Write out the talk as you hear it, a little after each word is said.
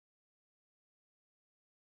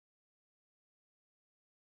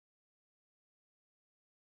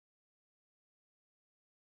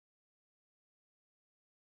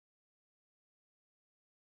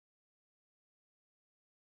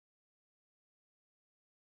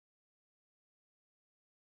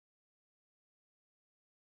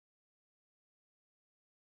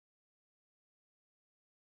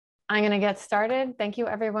I'm going to get started. Thank you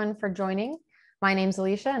everyone for joining. My name's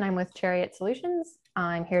Alicia and I'm with Chariot Solutions.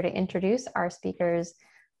 I'm here to introduce our speakers,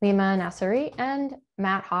 Leemay, Nassery, and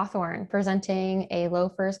Matt Hawthorne, presenting a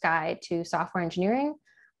Loafers Guide to Software Engineering,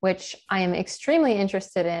 which I am extremely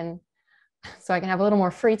interested in so I can have a little more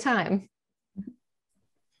free time.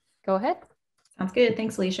 Go ahead. Sounds good.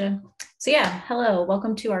 Thanks, Alicia. So yeah, hello.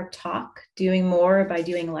 Welcome to our talk, Doing More by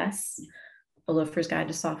Doing Less, a Loafer's Guide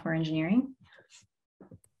to Software Engineering.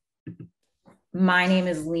 My name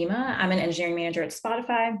is Leemay. I'm an engineering manager at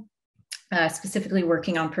Spotify, specifically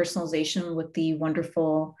working on personalization with the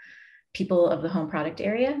wonderful people of the home product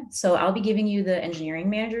area. So I'll be giving you the engineering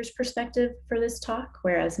manager's perspective for this talk,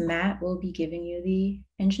 whereas Matt will be giving you the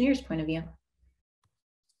engineer's point of view.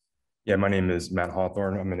 Yeah, my name is Matt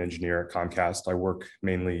Hawthorne. I'm an engineer at Comcast. I work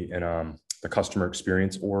mainly in the customer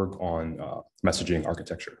experience org on messaging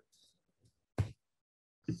architecture.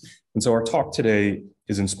 And so our talk today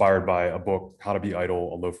is inspired by a book, How to Be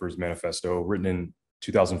Idle, a Loafer's Manifesto, written in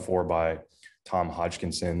 2004 by Tom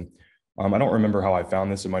Hodgkinson. I don't remember how I found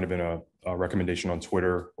this. It might have been a recommendation on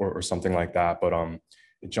Twitter or something like that, but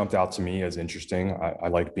it jumped out to me as interesting. I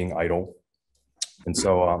like being idle. And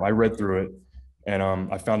so I read through it and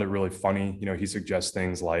I found it really funny. You know, he suggests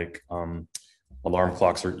things like alarm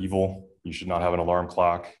clocks are evil. You should not have an alarm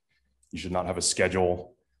clock. You should not have a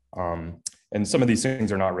schedule. And some of these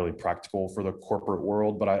things are not really practical for the corporate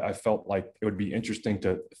world, but I felt like it would be interesting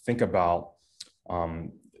to think about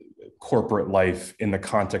corporate life in the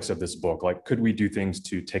context of this book. Like, could we do things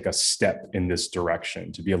to take a step in this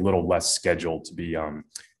direction, to be a little less scheduled, to be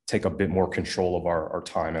take a bit more control of our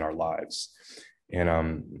time and our lives?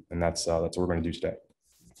 And that's what we're going to do today.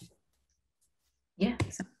 Yeah,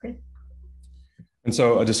 sounds good. And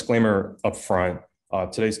so a disclaimer up front.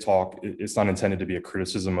 Today's talk, it's not intended to be a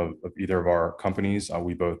criticism of either of our companies.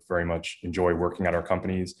 We both very much enjoy working at our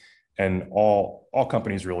companies, and all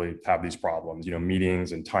companies really have these problems, you know,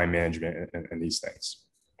 meetings and time management and these things.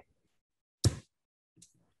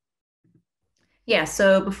 Yeah,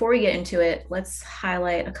 so before we get into it, let's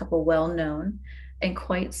highlight a couple well-known and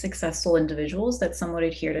quite successful individuals that somewhat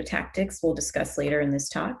adhere to tactics we'll discuss later in this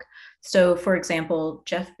talk. So for example,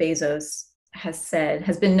 Jeff Bezos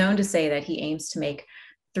has been known to say that he aims to make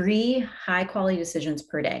 3 high-quality decisions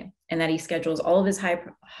per day, and that he schedules all of his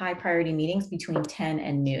high priority meetings between 10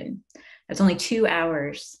 and noon. That's only 2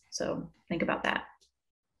 hours, so think about that.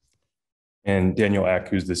 And Daniel Ek,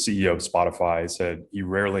 who's the CEO of Spotify, said he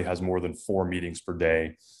rarely has more than 4 meetings per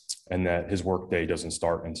day, and that his workday doesn't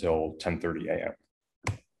start until 10:30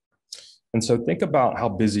 a.m. And so think about how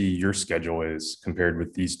busy your schedule is compared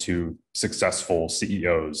with these 2 successful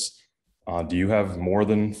CEOs. Do you have more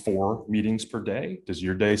than 4 meetings per day? Does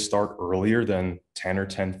your day start earlier than 10 or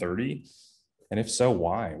 10:30? And if so,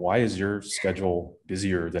 why? Why is your schedule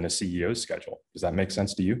busier than a CEO's schedule? Does that make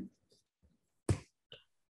sense to you?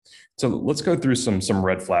 So let's go through some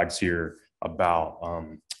red flags here about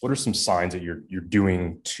what are some signs that you're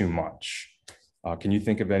doing too much. Can you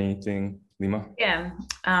think of anything, Leemay? Yeah,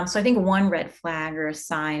 so I think one red flag or a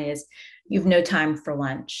sign is you have no time for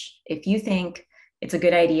lunch. If you think it's a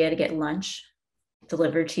good idea to get lunch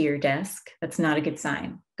delivered to your desk, that's not a good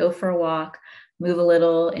sign. Go for a walk, move a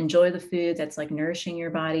little, enjoy the food that's like nourishing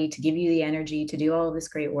your body to give you the energy to do all of this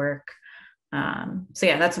great work. So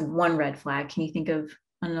yeah, that's one red flag. Can you think of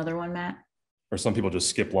another one, Matt? Or some people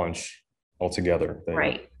just skip lunch altogether.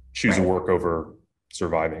 They choose to work over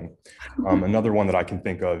surviving. Another one that I can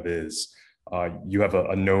think of is you have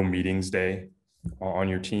a no meetings day on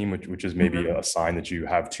your team, which is maybe a sign that you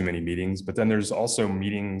have too many meetings. But then there's also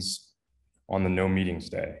meetings on the no meetings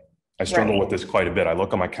day. I struggle with this quite a bit. I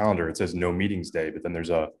look on my calendar, it says no meetings day, but then there's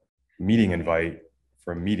a meeting invite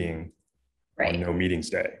for a meeting on no meetings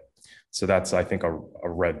day. So that's, I think, a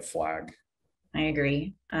red flag. I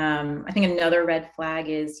agree. I think another red flag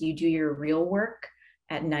is you do your real work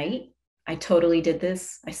at night. I totally did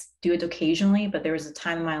this. I do it occasionally, but there was a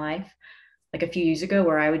time in my life, like a few years ago,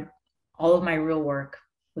 where all of my real work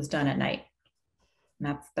was done at night.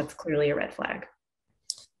 And that's clearly a red flag.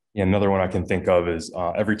 Yeah, another one I can think of is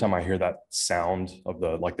every time I hear that sound of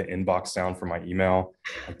the inbox sound from my email,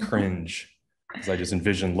 I cringe because I just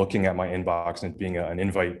envision looking at my inbox and it being an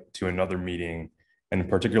invite to another meeting, and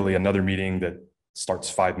particularly another meeting that starts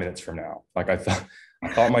 5 minutes from now. Like I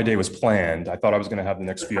thought my day was planned. I thought I was going to have the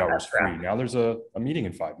next few hours free. Now there's a meeting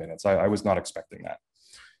in 5 minutes. I was not expecting that.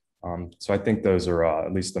 So I think those are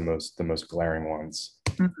at least the most glaring ones.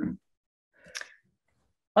 Mm-hmm.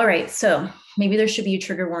 All right, so maybe there should be a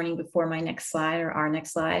trigger warning before my next slide or our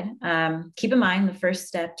next slide. Keep in mind the first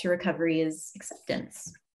step to recovery is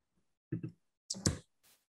acceptance.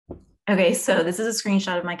 Okay, so this is a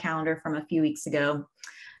screenshot of my calendar from a few weeks ago.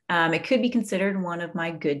 It could be considered one of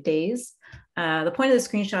my good days. The point of the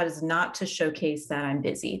screenshot is not to showcase that I'm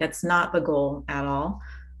busy. That's not the goal at all.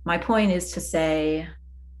 My point is to say,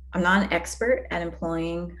 I'm not an expert at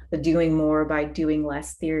employing the doing more by doing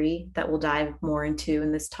less theory that we'll dive more into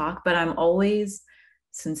in this talk, but I'm always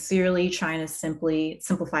sincerely trying to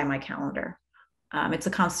simplify my calendar. It's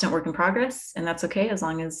a constant work in progress, and that's okay as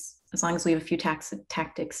long as we have a few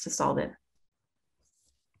tactics to solve it.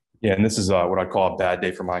 Yeah, and this is what I call a bad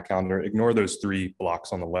day for my calendar. Ignore those 3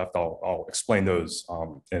 blocks on the left. I'll explain those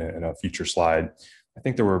in a future slide. I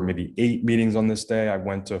think there were maybe 8 meetings on this day. I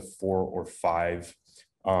went to 4 or 5.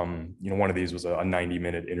 One of these was a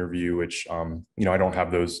 90-minute interview, which, I don't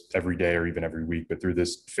have those every day or even every week, but through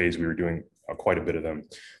this phase, we were doing quite a bit of them.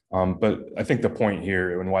 But I think the point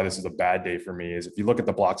here and why this is a bad day for me is if you look at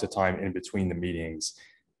the blocks of time in between the meetings,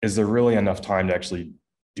 is there really enough time to actually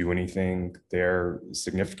do anything there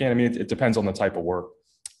significant? I mean, it depends on the type of work,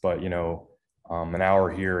 but, an hour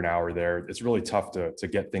here, an hour there, it's really tough to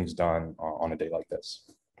get things done on a day like this.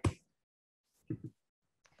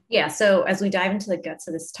 Yeah, so as we dive into the guts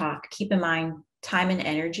of this talk, keep in mind, time and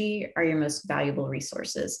energy are your most valuable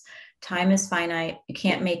resources. Time is finite. You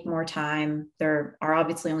can't make more time. There are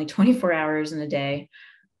obviously only 24 hours in a day,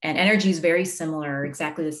 and energy is very similar,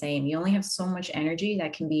 exactly the same. You only have so much energy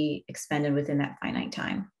that can be expended within that finite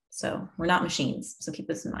time. So we're not machines, so keep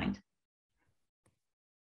this in mind.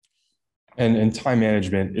 And time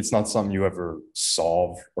management, it's not something you ever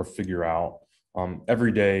solve or figure out.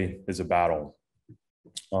 Every day is a battle.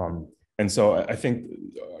 And so I think,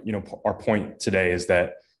 our point today is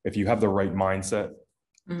that if you have the right mindset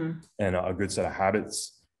and a good set of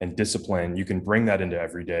habits and discipline, you can bring that into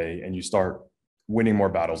every day and you start winning more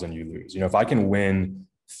battles than you lose. If I can win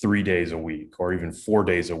 3 days a week or even 4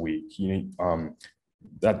 days a week,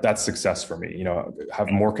 that's success for me. Have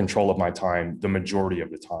more control of my time the majority of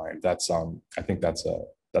the time. That's I think that's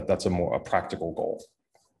a more practical goal.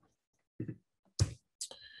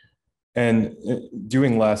 And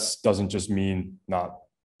doing less doesn't just mean not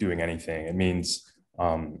doing anything. It means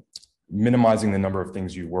minimizing the number of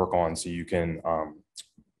things you work on so you can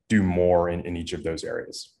do more in each of those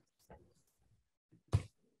areas.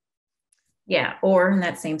 Yeah, or in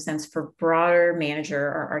that same sense, for broader manager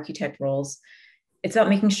or architect roles, it's about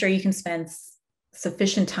making sure you can spend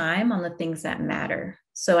sufficient time on the things that matter.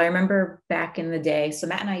 So I remember back in the day, so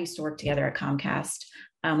Matt and I used to work together at Comcast.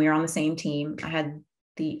 We were on the same team. I had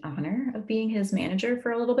the honor of being his manager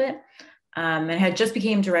for a little bit, and I had just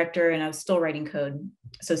became director, and I was still writing code.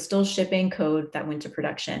 So still shipping code that went to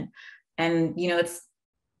production. And, it's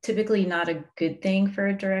typically not a good thing for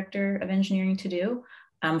a director of engineering to do.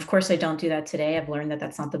 Of course, I don't do that today. I've learned that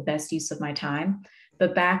that's not the best use of my time.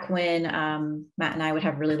 But back when Matt and I would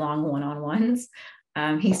have really long one-on-ones,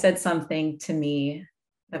 he said something to me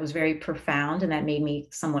that was very profound and that made me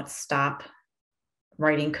somewhat stop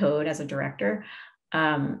writing code as a director.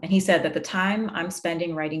 And he said that the time I'm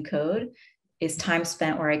spending writing code is time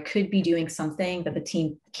spent where I could be doing something that the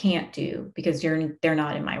team can't do because they're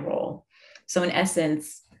not in my role. So in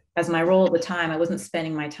essence, as my role at the time, I wasn't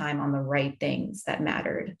spending my time on the right things that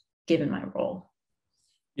mattered given my role.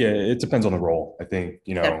 Yeah, it depends on the role. I think,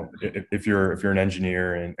 if you're an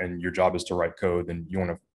engineer and your job is to write code, then you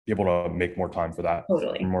want to be able to make more time for that.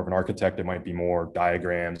 Totally. If you're more of an architect, it might be more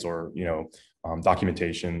diagrams or,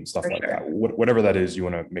 documentation, stuff like that. Whatever that is, you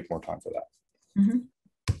want to make more time for that. Mm-hmm.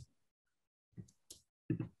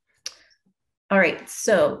 All right.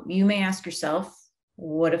 So you may ask yourself,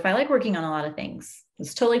 what if I like working on a lot of things?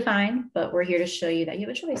 It's totally fine, but we're here to show you that you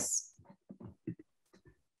have a choice.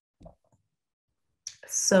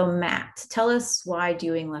 So Matt, tell us why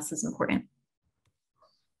doing less is important.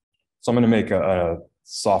 So I'm going to make a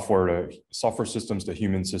software systems to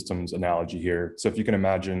human systems analogy here. So if you can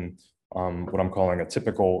imagine what I'm calling a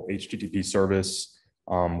typical HTTP service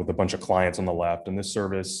with a bunch of clients on the left, and this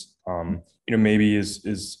service, maybe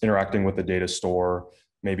is interacting with the data store,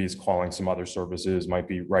 maybe is calling some other services, might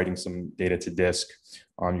be writing some data to disk.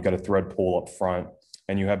 You've got a thread pool up front,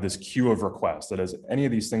 and you have this queue of requests that as any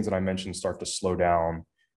of these things that I mentioned start to slow down,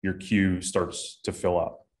 your queue starts to fill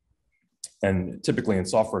up. And typically in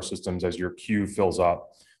software systems, as your queue fills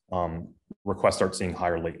up, requests start seeing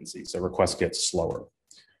higher latency. So requests get slower.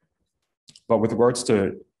 But with regards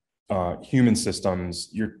to human systems,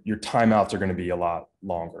 your timeouts are going to be a lot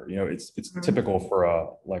longer. It's typical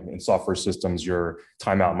for like in software systems, your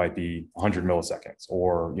timeout might be 100 milliseconds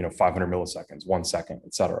or 500 milliseconds, 1 second,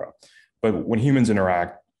 et cetera. But when humans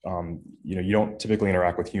interact, you don't typically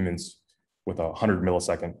interact with humans with a 100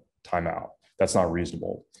 millisecond timeout. That's not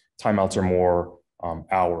reasonable. Timeouts are more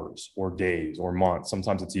hours or days or months.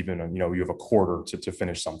 Sometimes it's even, you have a quarter to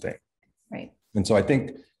finish something. Right. And so I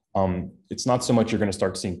think it's not so much you're going to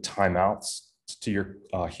start seeing timeouts to your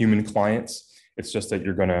human clients. It's just that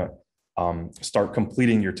you're going to start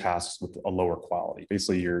completing your tasks with a lower quality.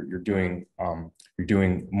 Basically, you're doing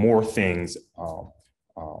more things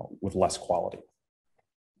with less quality.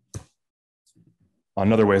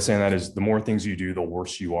 Another way of saying that is the more things you do, the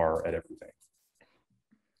worse you are at everything.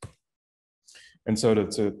 And so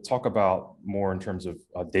to talk about more in terms of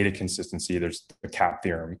data consistency, there's the CAP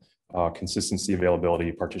theorem, consistency,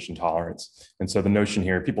 availability, partition tolerance. And so the notion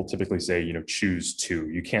here, people typically say, choose two.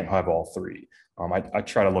 You can't have all three. I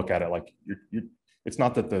try to look at it like it's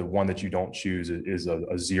not that the one that you don't choose is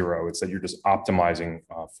a zero. It's that you're just optimizing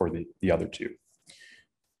for the other two.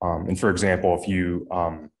 And for example,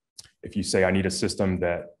 if you say I need a system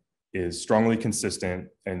that is strongly consistent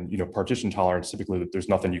and partition tolerance, typically there's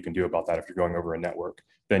nothing you can do about that if you're going over a network,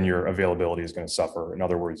 then your availability is going to suffer. In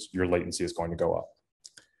other words, your latency is going to go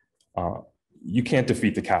up. You can't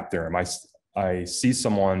defeat the CAP theorem. I see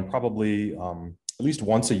someone probably at least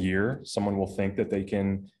once a year, someone will think that they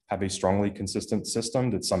can have a strongly consistent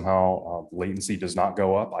system that somehow latency does not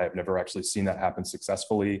go up. I have never actually seen that happen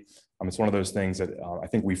successfully. It's one of those things that I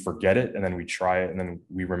think we forget it and then we try it and then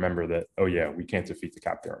we remember that, oh yeah, we can't defeat the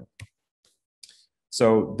CAP theorem.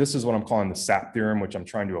 So this is what I'm calling the SAP theorem, which I'm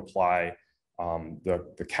trying to apply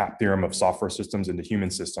the CAP theorem of software systems into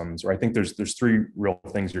human systems, where I think there's three real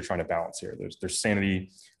things you're trying to balance here. There's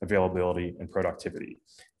sanity, availability, and productivity.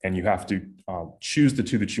 And you have to choose the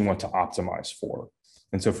two that you want to optimize for.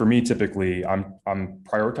 And so for me, typically, I'm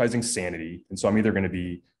prioritizing sanity. And so I'm either going to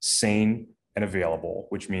be sane and available,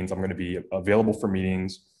 which means I'm going to be available for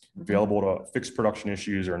meetings, available to fix production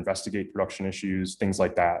issues or investigate production issues, things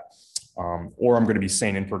like that. Or I'm going to be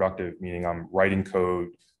sane and productive, meaning I'm writing code,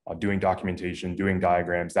 doing documentation, doing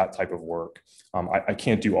diagrams, that type of work. I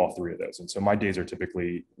can't do all three of those. And so my days are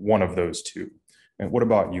typically one of those two. And what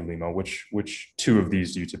about you, Leemay? Which two of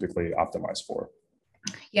these do you typically optimize for?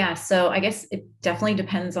 Yeah, so I guess it definitely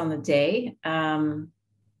depends on the day.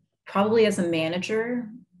 Probably as a manager,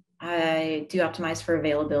 I do optimize for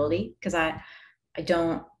availability because I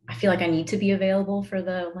feel like I need to be available for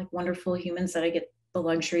the wonderful humans that I get the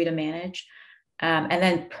luxury to manage. And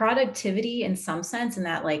then productivity in some sense, in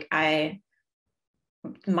that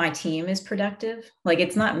my team is productive. Maybe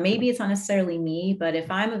it's not necessarily me, but if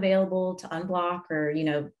I'm available to unblock or,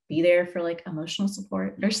 be there for emotional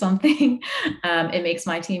support or something, it makes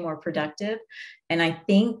my team more productive. And I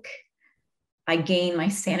think I gain my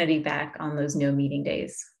sanity back on those no meeting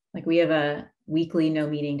days. We have a weekly no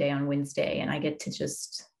meeting day on Wednesday, and I get to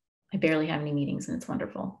I barely have any meetings, and it's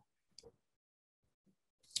wonderful.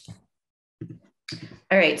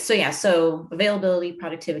 All right, so availability,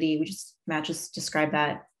 productivity, Matt just described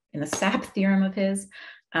that in the SAP theorem of his.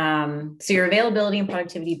 So your availability and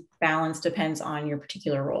productivity balance depends on your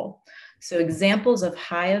particular role. So examples of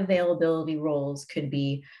high availability roles could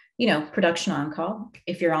be, production on call.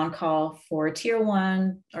 If you're on call for a tier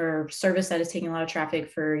 1 or service that is taking a lot of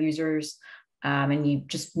traffic for users, and you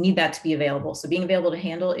just need that to be available. So being available to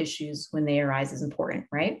handle issues when they arise is important,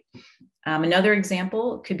 right? Another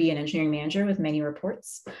example could be an engineering manager with many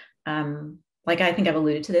reports. I think I've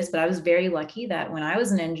alluded to this, but I was very lucky that when I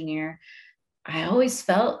was an engineer, I always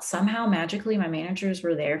felt somehow magically my managers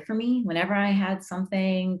were there for me. Whenever I had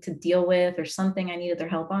something to deal with or something I needed their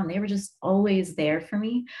help on, they were just always there for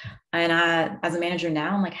me. And as a manager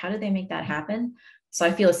now, I'm like, how did they make that happen? So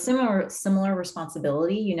I feel a similar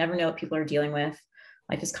responsibility. You never know what people are dealing with.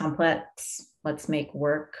 Life is complex. Let's make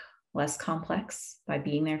work less complex by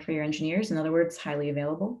being there for your engineers. In other words, highly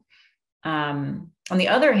available. On the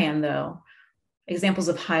other hand, though, examples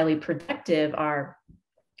of highly productive are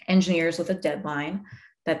engineers with a deadline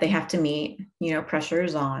that they have to meet, pressure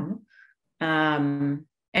is on.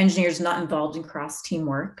 Engineers not involved in cross-team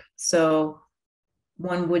work. So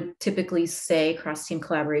one would typically say cross-team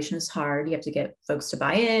collaboration is hard. You have to get folks to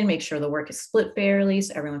buy in, make sure the work is split fairly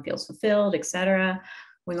so everyone feels fulfilled, et cetera.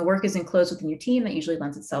 When the work is enclosed within your team, that usually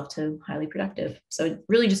lends itself to highly productive. So it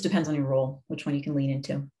really just depends on your role, which one you can lean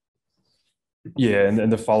into. Yeah,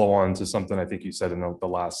 and the follow on to something I think you said in the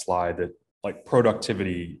last slide, that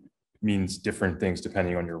productivity means different things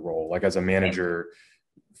depending on your role. As a manager,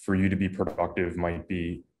 for you to be productive might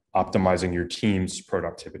be optimizing your team's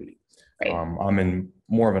productivity. Right. I'm in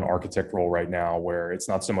more of an architect role right now where it's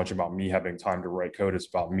not so much about me having time to write code, it's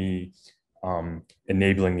about me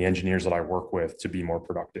enabling the engineers that I work with to be more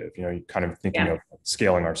productive. You're kind of thinking of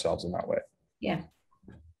scaling ourselves in that way. Yeah.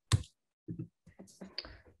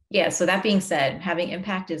 Yeah. So that being said, having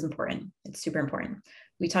impact is important. It's super important.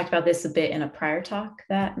 we talked about this a bit in a prior talk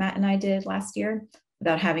that Matt and I did last year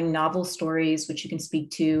about having novel stories, which you can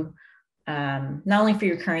speak to not only for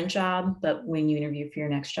your current job, but when you interview for your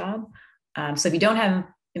next job. So if you don't have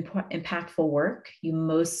impactful work, you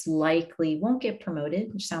most likely won't get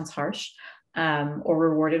promoted, which sounds harsh, or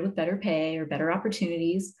rewarded with better pay or better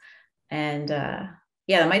opportunities. And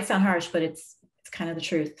yeah, that might sound harsh, but it's kind of the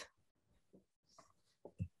truth.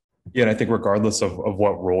 Yeah, and I think regardless of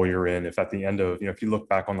what role you're in, if at the end of, if you look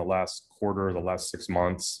back on the last quarter, the last 6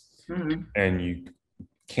 months, and you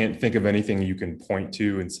can't think of anything you can point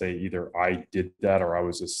to and say either I did that or I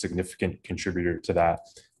was a significant contributor to that,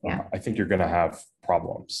 I think you're going to have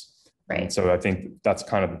problems. Right. And so I think that's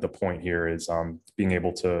kind of the point here is being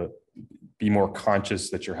able to be more conscious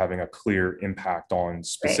that you're having a clear impact on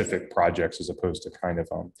specific projects as opposed to kind of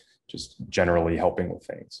just generally helping with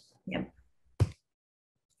things. Yep.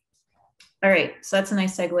 All right, so that's a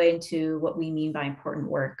nice segue into what we mean by important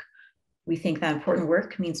work. We think that important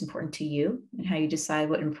work means important to you, and how you decide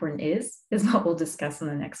what important is what we'll discuss in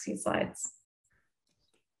the next few slides.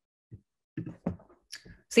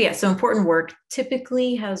 So yeah, so important work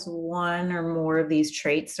typically has one or more of these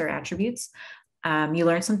traits or attributes. You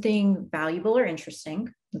learn something valuable or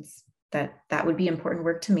interesting. That would be important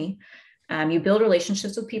work to me. You build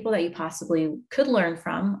relationships with people that you possibly could learn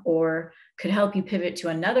from or could help you pivot to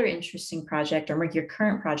another interesting project or make your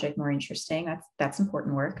current project more interesting. That's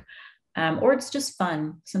important work. Or it's just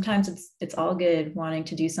fun. Sometimes it's all good wanting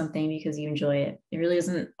to do something because you enjoy it. It really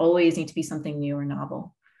doesn't always need to be something new or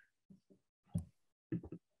novel.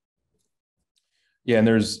 Yeah, and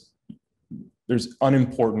there's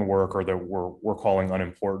unimportant work, or that we're calling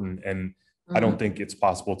unimportant, and I don't think it's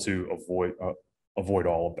possible to avoid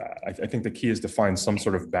all of that. I think the key is to find some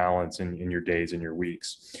sort of balance in your days and your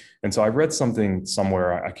weeks. And so I read something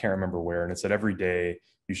somewhere, I can't remember where, and it said every day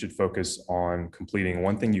you should focus on completing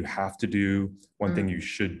one thing you have to do, one thing you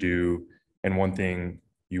should do, and one thing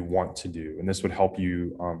you want to do. And this would help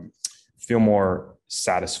you feel more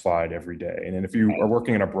satisfied every day. And then if you are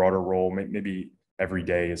working in a broader role, maybe every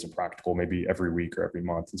day isn't practical, maybe every week or every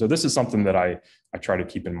month. And so this is something that I try to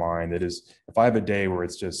keep in mind. That is, if I have a day where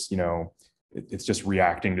it's just, it's just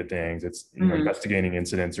reacting to things, it's investigating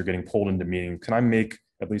incidents or getting pulled into meetings, can I make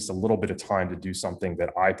at least a little bit of time to do something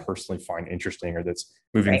that I personally find interesting, or that's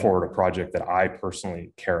moving forward a project that I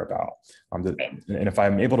personally care about? And if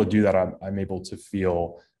I'm able to do that, I'm able to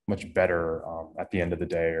feel much better at the end of the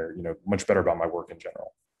day, or much better about my work in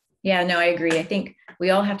general. Yeah, no, I agree. I think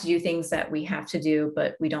we all have to do things that we have to do,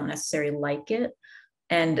 but we don't necessarily like it.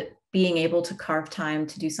 And being able to carve time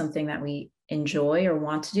to do something that we enjoy or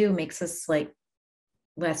want to do makes us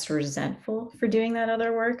less resentful for doing that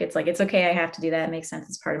other work. It's it's okay, I have to do that. It makes sense.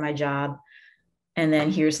 It's part of my job. And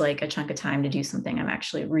then here's a chunk of time to do something I'm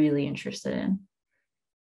actually really interested in.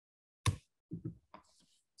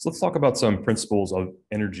 So let's talk about some principles of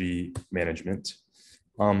energy management.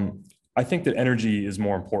 I think that energy is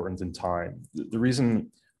more important than time. The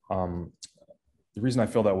reason I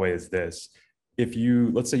feel that way is this: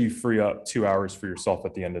 let's say you free up 2 hours for yourself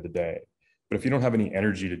at the end of the day, but if you don't have any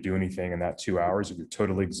energy to do anything in that 2 hours, if you're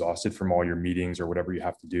totally exhausted from all your meetings or whatever you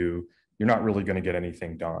have to do, you're not really going to get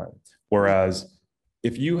anything done. Whereas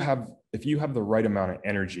if you have the right amount of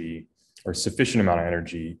energy, or sufficient amount of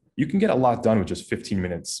energy, you can get a lot done with just 15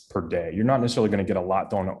 minutes per day. You're not necessarily going to get a lot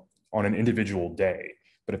done on an individual day.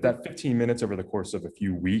 But if that 15 minutes over the course of a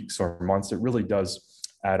few weeks or months, it really does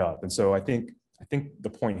add up. And so I think the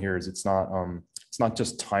point here is it's not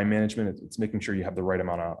just time management, it's making sure you have the right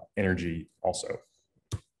amount of energy also.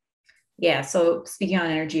 Yeah, so speaking on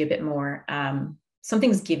energy a bit more, some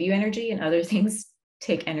things give you energy and other things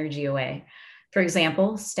take energy away. For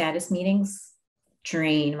example, status meetings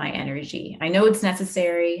drain my energy. I know it's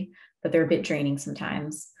necessary, but they're a bit draining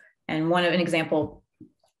sometimes. And an example,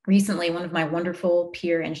 recently, one of my wonderful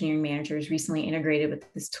peer engineering managers recently integrated with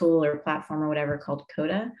this tool or platform or whatever called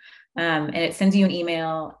Coda. And it sends you an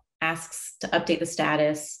email, asks to update the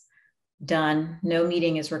status, done, no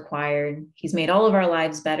meeting is required. He's made all of our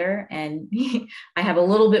lives better. And I have a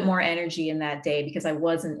little bit more energy in that day because I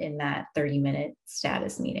wasn't in that 30-minute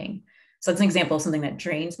status meeting. So it's an example of something that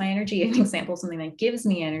drains my energy. An example of something that gives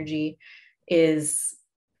me energy is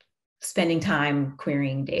spending time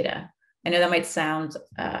querying data. I know that might sound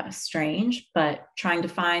strange, but trying to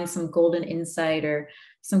find some golden insight or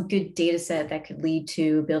some good data set that could lead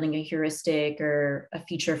to building a heuristic or a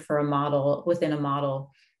feature for a model within a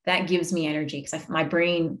model, that gives me energy because my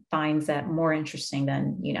brain finds that more interesting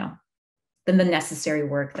than the necessary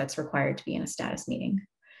work that's required to be in a status meeting.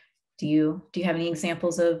 Do you have any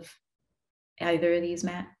examples of either of these,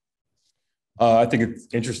 Matt? I think it's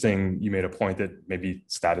interesting. You made a point that maybe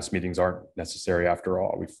status meetings aren't necessary after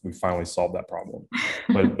all. We finally solved that problem.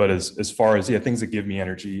 But as far as things that give me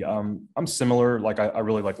energy, I'm similar. Like I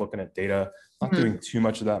really like looking at data. Not doing too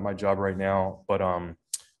much of that in my job right now, but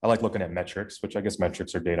I like looking at metrics, which I guess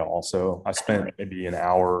metrics are data also. I spent maybe an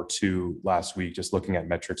hour or two last week just looking at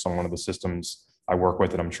metrics on one of the systems I work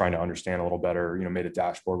with that I'm trying to understand a little better. Made a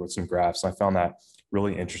dashboard with some graphs. And I found that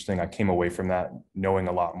really interesting. I came away from that knowing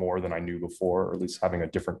a lot more than I knew before, or at least having a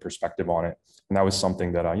different perspective on it. And that was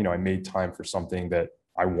something that I made time for something that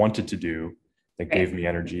I wanted to do that gave me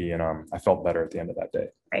energy, and I felt better at the end of that day.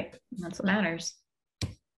 Right, that's what matters.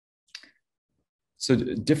 So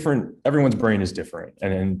everyone's brain is different,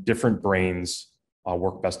 and different brains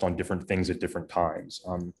work best on different things at different times.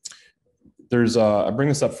 I bring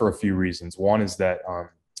this up for a few reasons. One is that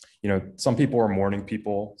some people are morning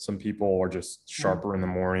people. Some people are just sharper in the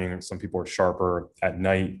morning, and some people are sharper at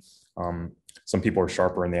night. Some people are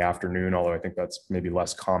sharper in the afternoon, although I think that's maybe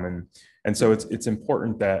less common. And so it's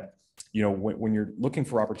important that when you're looking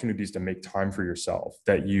for opportunities to make time for yourself,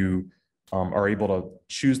 that you are able to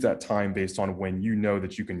choose that time based on when you know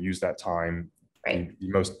that you can use that time the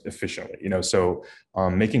most efficiently. So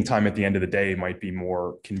making time at the end of the day might be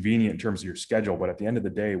more convenient in terms of your schedule, but at the end of the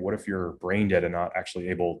day, what if you're brain dead and not actually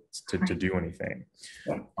able to do anything?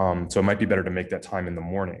 So it might be better to make that time in the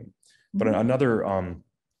morning. But another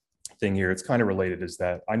thing here, it's kind of related, is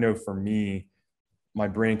that I know for me, my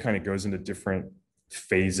brain kind of goes into different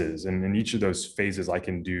phases, and in each of those phases, I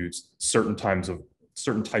can do certain types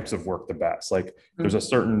of work the best. Like there's a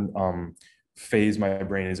certain phase my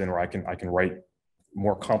brain is in where I can write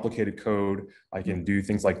more complicated code. I can do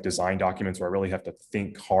things like design documents where I really have to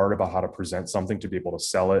think hard about how to present something to be able to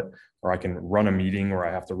sell it, or I can run a meeting where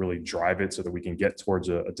I have to really drive it so that we can get towards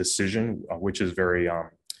a decision, which is very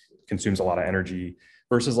consumes a lot of energy,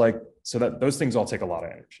 versus those things all take a lot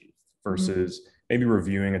of energy, versus maybe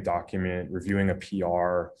reviewing a document, reviewing a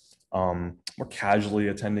PR, more casually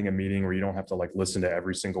attending a meeting where you don't have to listen to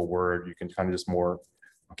every single word. You can kind of just more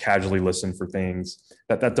casually listen for things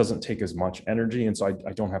that doesn't take as much energy. And so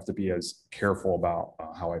I don't have to be as careful about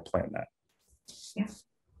how I plan that. Yeah,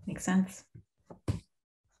 makes sense.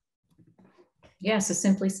 Yeah, so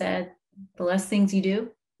simply said, the less things you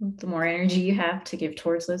do, the more energy you have to give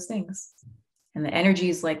towards those things. And the energy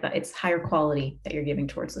is it's higher quality that you're giving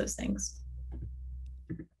towards those things.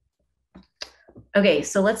 Okay,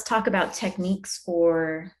 so let's talk about techniques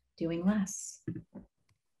for doing less.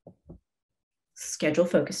 Schedule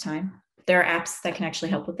focus time. There are apps that can actually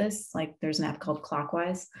help with this. Like there's an app called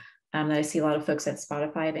Clockwise that I see a lot of folks at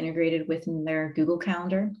Spotify have integrated within their Google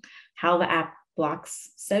Calendar. How the app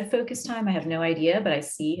blocks said focus time, I have no idea, but I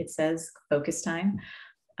see it says focus time.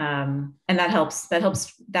 And that helps.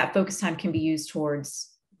 That focus time can be used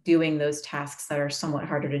towards doing those tasks that are somewhat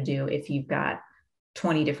harder to do if you've got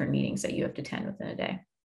 20 different meetings that you have to attend within a day.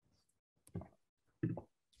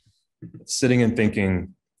 Sitting and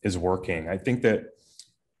thinking is working. I think that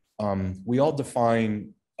we all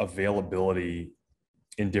define availability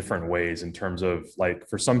in different ways in terms of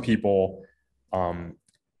for some people,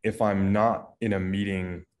 if I'm not in a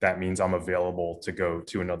meeting, that means I'm available to go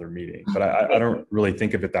to another meeting. But I don't really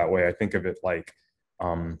think of it that way. I think of it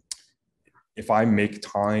if I make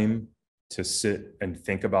time to sit and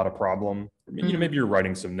think about a problem, maybe you're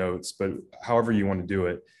writing some notes, but however you want to do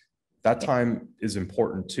it, that time is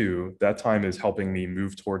important too. That time is helping me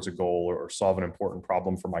move towards a goal or solve an important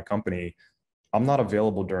problem for my company. I'm not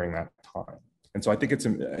available during that time. And so I think it's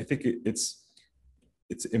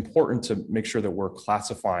important to make sure that we're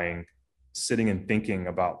classifying sitting and thinking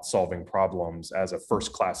about solving problems as a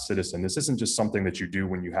first-class citizen. This isn't just something that you do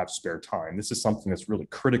when you have spare time. This is something that's really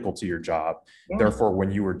critical to your job. Yeah. Therefore, when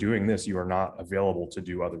you are doing this, you are not available to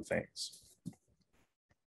do other things.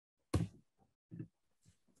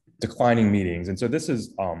 Declining meetings. And so this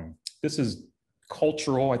is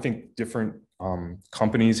cultural. I think different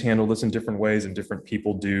companies handle this in different ways, and different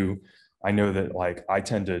people do. I know that I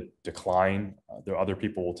tend to decline. The other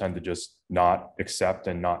people will tend to just not accept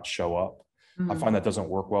and not show up. I find that doesn't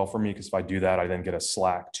work well for me, because if I do that, I then get a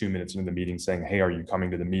Slack 2 minutes into the meeting saying, hey, are you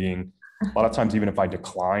coming to the meeting? A lot of times, even if I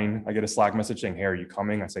decline, I get a Slack message saying, hey, are you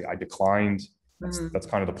coming? I say, I declined. That's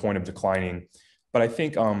kind of the point of declining. But I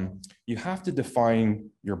think you have to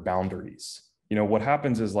define your boundaries. What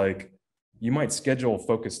happens is you might schedule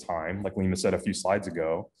focus time, like Leemay said a few slides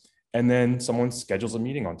ago, and then someone schedules a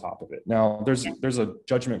meeting on top of it. Now, there's a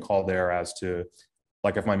judgment call there as to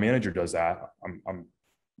if my manager does that,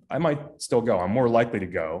 I might still go. I'm more likely to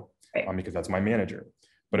go because that's my manager.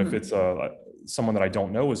 But if it's someone that I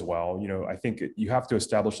don't know as well, I think you have to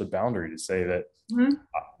establish a boundary to say that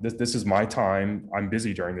this is my time. I'm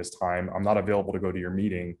busy during this time. I'm not available to go to your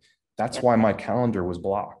meeting. That's why my calendar was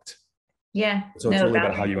blocked. Yeah. So it's really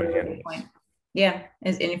about how you want to handle it. Yeah.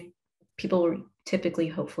 And if people typically,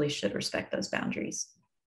 hopefully, should respect those boundaries.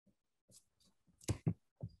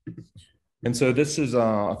 And so this is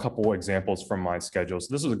a couple examples from my schedule. So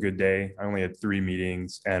this was a good day. I only had 3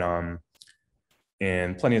 meetings and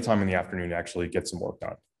plenty of time in the afternoon to actually get some work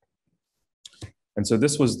done. And so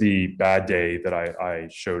this was the bad day that I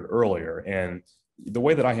showed earlier. And the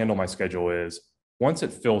way that I handle my schedule is once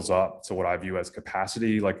it fills up to what I view as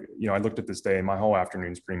capacity, like, I looked at this day and my whole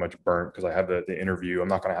afternoon's pretty much burnt because I have the interview. I'm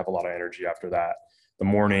not going to have a lot of energy after that. The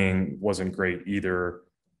morning wasn't great either.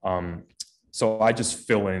 So I just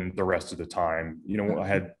fill in the rest of the time. I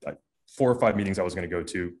had 4 or 5 meetings I was going to go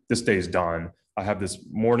to. This day is done. I have this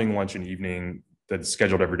morning, lunch, and evening that's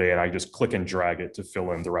scheduled every day, and I just click and drag it to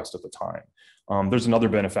fill in the rest of the time. There's another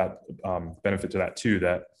benefit to that too,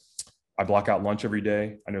 that I block out lunch every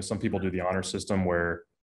day. I know some people do the honor system where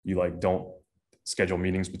you don't schedule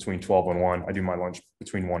meetings between 12 and 1. I do my lunch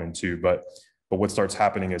between 1 and 2, but what starts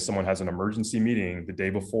happening is someone has an emergency meeting the day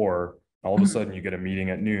before. All of a sudden you get a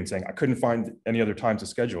meeting at noon saying, I couldn't find any other time to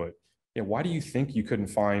schedule it. Yeah, why do you think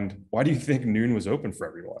noon was open for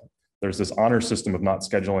everyone? There's this honor system of not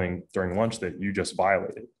scheduling during lunch that you just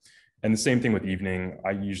violated. And the same thing with evening.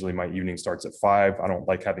 My evening starts at 5. I don't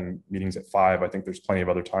like having meetings at 5. I think there's plenty of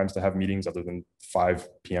other times to have meetings other than 5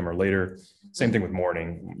 p.m. or later. Same thing with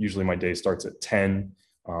morning. Usually my day starts at 10.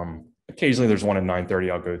 Occasionally there's one at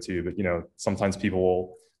 9:30 I'll go to, but sometimes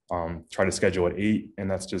people will try to schedule at 8, and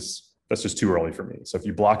that's just too early for me. So if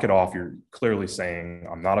you block it off, you're clearly saying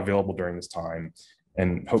I'm not available during this time,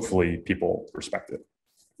 and hopefully people respect it.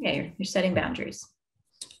 Yeah, you're setting boundaries.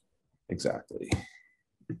 Exactly.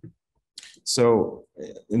 So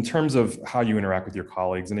in terms of how you interact with your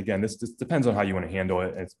colleagues, and again, this depends on how you want to handle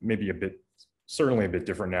it. It's maybe certainly a bit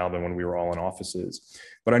different now than when we were all in offices.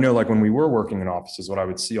 But I know when we were working in offices, what I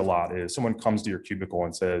would see a lot is someone comes to your cubicle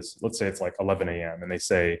and says, let's say it's 11 a.m. and they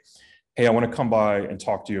say, hey, I want to come by and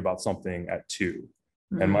talk to you about something at 2.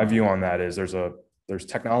 And my view on that is there's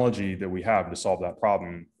technology that we have to solve that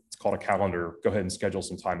problem. It's called a calendar. Go ahead and schedule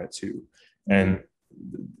some time at 2. And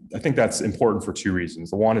I think that's important for 2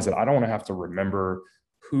 reasons. The one is that I don't want to have to remember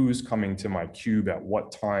who's coming to my cube at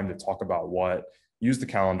what time to talk about what. Use the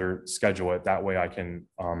calendar, schedule it. That way I can,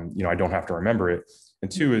 I don't have to remember it.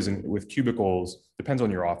 And 2 is with cubicles, depends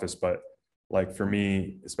on your office, but for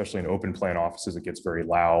me, especially in open plan offices, it gets very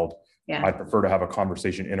loud. Yeah. I prefer to have a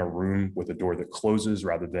conversation in a room with a door that closes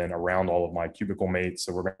rather than around all of my cubicle mates.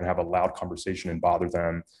 So we're going to have a loud conversation and bother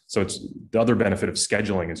them. So it's the other benefit of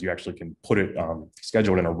scheduling is you actually can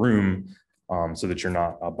schedule it in a room so that you're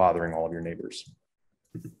not bothering all of your neighbors.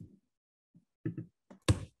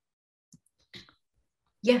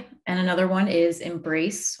 Yeah. And another one is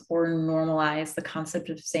embrace or normalize the concept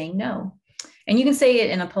of saying no. And you can say it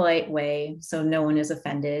in a polite way so no one is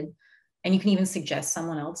offended. And you can even suggest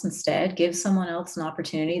someone else instead, give someone else an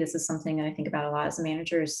opportunity. This is something I think about a lot as a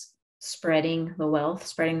manager, is spreading the wealth,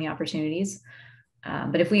 spreading the opportunities.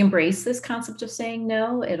 But if we embrace this concept of saying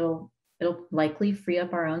no, it'll likely free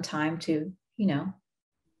up our own time to,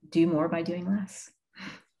 do more by doing less.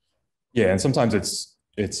 Yeah. And sometimes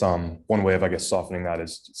it's one way of, I guess, softening that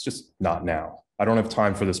is it's just not now. I don't have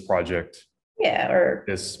time for this project. Yeah. Or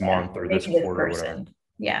this month or this quarter or whatever.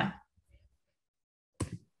 Yeah.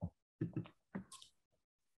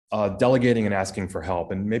 Delegating and asking for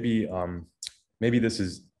help. And maybe this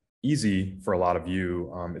is easy for a lot of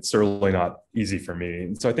you. It's certainly not easy for me.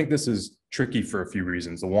 And so I think this is tricky for a few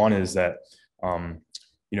reasons. The one is that,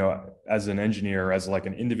 as an engineer, as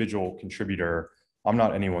an individual contributor, I'm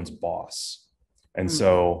not anyone's boss. And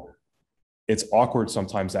so it's awkward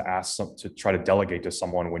sometimes to try to delegate to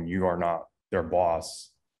someone when you are not their boss.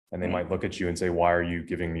 And they might look at you and say, why are you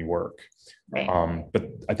giving me work? Right. But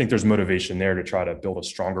I think there's motivation there to try to build a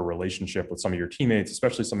stronger relationship with some of your teammates,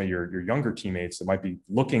 especially some of your younger teammates that might be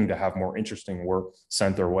looking to have more interesting work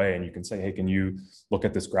sent their way. And you can say, hey, can you look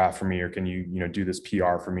at this graph for me? Or can you, do this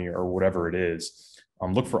PR for me or whatever it is?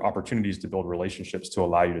 Look for opportunities to build relationships to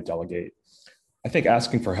allow you to delegate. I think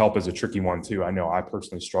asking for help is a tricky one too. I know I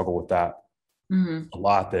personally struggle with that a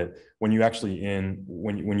lot, that when you actually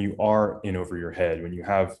when you are in over your head, when you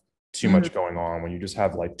have too much going on, when you just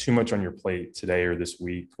have too much on your plate today or this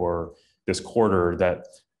week or this quarter, that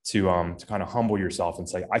to kind of humble yourself and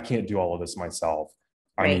say, I can't do all of this myself.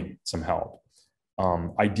 I need some help.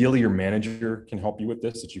 Ideally, your manager can help you with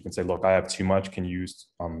this, that you can say, look, I have too much. Can you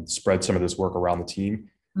spread some of this work around the team?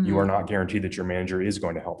 you are not guaranteed that your manager is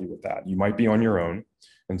going to help you with that. You might be on your own.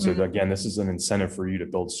 And so again, this is an incentive for you to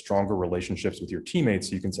build stronger relationships with your teammates.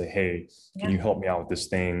 So you can say, hey, can you help me out with this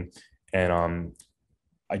thing? And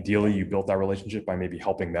ideally you built that relationship by maybe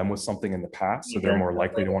helping them with something in the past. So they're more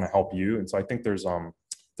likely to want to help you. And so I think there's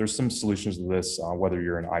some solutions to this, whether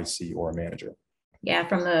you're an IC or a manager. Yeah,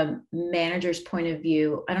 from the manager's point of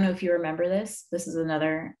view, I don't know if you remember this. This is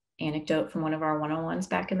another anecdote from one of our one-on-ones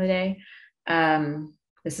back in the day.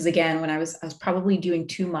 This is again when I was probably doing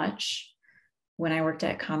too much when I worked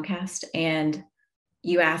at Comcast, and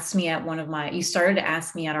you started to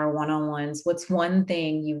ask me at our one-on-ones, what's one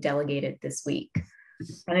thing you've delegated this week?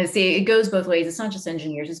 And it goes both ways. It's not just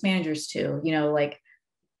engineers, it's managers too. Like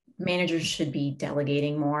managers should be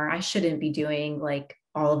delegating more. I shouldn't be doing like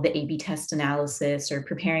all of the A/B test analysis or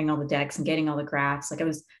preparing all the decks and getting all the graphs. Like I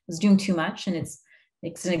was doing too much. And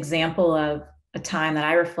it's an example of a time that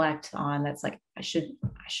I reflect on that's like, I should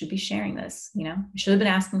be sharing this, I should have been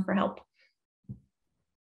asking for help.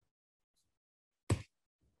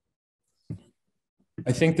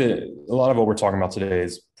 I think that a lot of what we're talking about today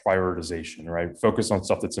is prioritization, right? Focus on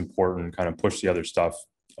stuff that's important, kind of push the other stuff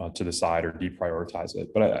to the side or deprioritize it.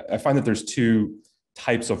 But I find that there's two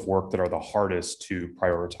types of work that are the hardest to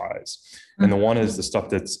prioritize. And the one is the stuff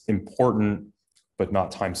that's important, but not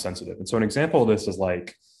time sensitive. And so an example of this is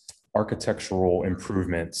like architectural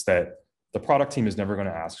improvements that the product team is never going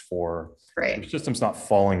to ask for. Right. The system's not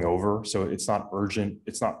falling over, so it's not urgent.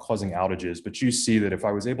 It's not causing outages, but you see that if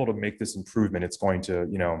I was able to make this improvement, it's going to,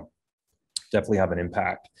 definitely have an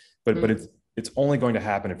impact. But it's only going to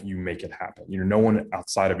happen if you make it happen. No one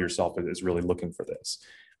outside of yourself is really looking for this.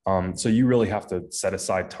 So you really have to set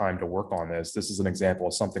aside time to work on this. This is an example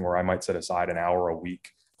of something where I might set aside an hour a week,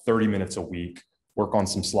 30 minutes a week, work on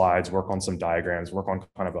some slides, work on some diagrams, work on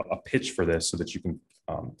kind of a pitch for this so that you can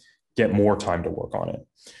get more time to work on it.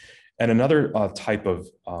 And another type of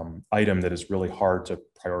item that is really hard to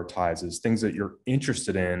prioritize is things that you're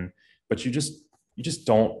interested in, but you just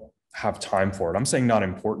don't have time for it. I'm saying not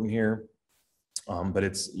important here, but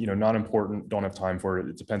it's, not important, don't have time for it.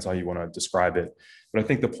 It depends how you want to describe it. But I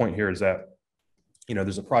think the point here is that,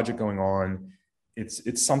 there's a project going on.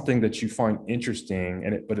 It's something that you find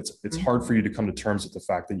interesting, but it's hard for you to come to terms with the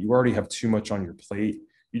fact that you already have too much on your plate.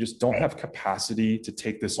 You just don't have capacity to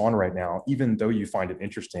take this on right now, even though you find it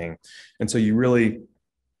interesting. And so you really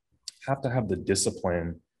have to have the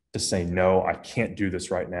discipline to say, no, I can't do this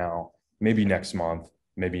right now. Maybe next month,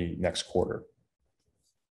 maybe next quarter.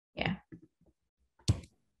 Yeah.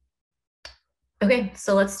 Okay,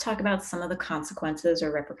 so let's talk about some of the consequences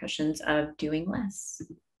or repercussions of doing less.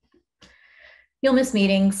 You'll miss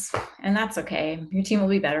meetings, and that's okay. Your team will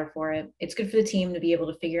be better for it. It's good for the team to be able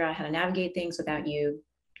to figure out how to navigate things without you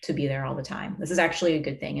to be there all the time. This is actually a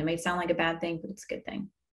good thing. It may sound like a bad thing, but it's a good thing.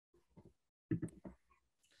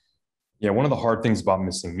 Yeah, one of the hard things about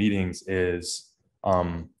missing meetings is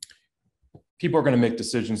people are going to make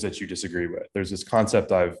decisions that you disagree with. There's this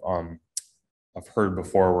concept I've heard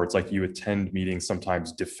before where it's like you attend meetings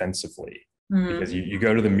sometimes defensively because you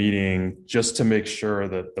go to the meeting just to make sure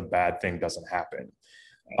that the bad thing doesn't happen.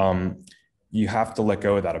 You have to let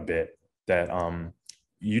go of that a bit, that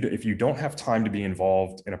if you don't have time to be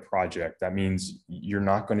involved in a project, that means you're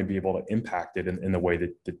not going to be able to impact it in the way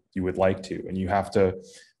that you would like to. And you have to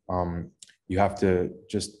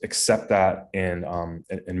just accept that and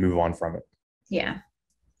move on from it. Yeah.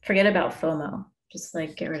 Forget about FOMO. Just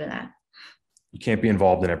like get rid of that. You can't be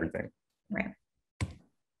involved in everything. Right.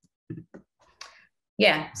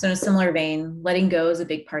 Yeah. So in a similar vein, letting go is a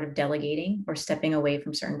big part of delegating or stepping away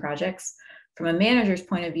from certain projects. From a manager's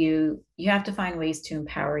point of view, you have to find ways to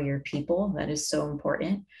empower your people. That is so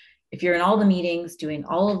important. If you're in all the meetings, doing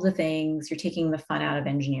all of the things, you're taking the fun out of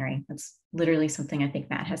engineering. That's literally something I think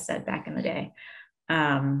Matt has said back in the day.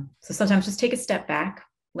 So sometimes just take a step back,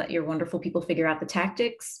 let your wonderful people figure out the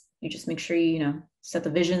tactics. You just make sure you set the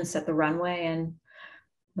vision, set the runway, and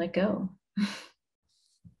let go.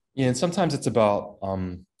 Yeah, and sometimes it's about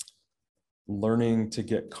learning to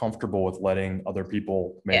get comfortable with letting other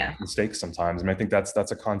people make mistakes sometimes. And I think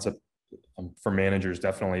that's a concept for managers,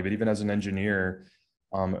 definitely. But even as an engineer,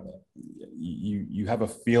 you have a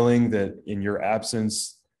feeling that in your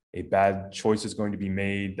absence, a bad choice is going to be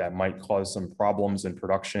made that might cause some problems in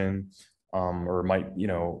production, or might,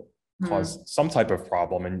 cause some type of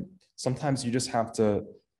problem. And sometimes you just have to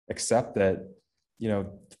accept that,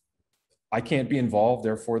 I can't be involved,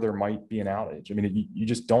 therefore there might be an outage. I mean, you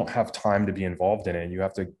just don't have time to be involved in it. And you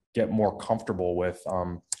have to get more comfortable with,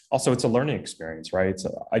 also it's a learning experience, right?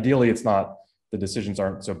 So ideally it's not, the decisions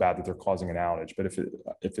aren't so bad that they're causing an outage, but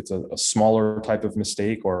if it's a smaller type of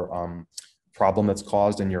mistake or problem that's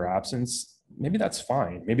caused in your absence, maybe that's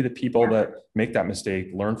fine. Maybe the people that make that mistake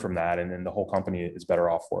learn from that, and then the whole company is better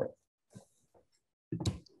off for it.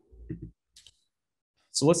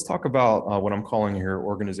 So let's talk about what I'm calling here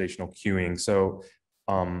organizational queuing. So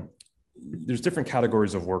there's different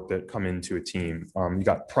categories of work that come into a team. You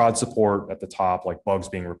got prod support at the top, like bugs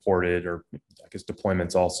being reported, or I guess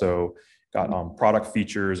deployments also. Got product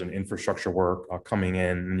features and infrastructure work coming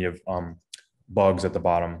in, and you have bugs at the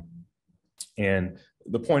bottom. And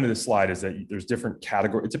the point of this slide is that there's different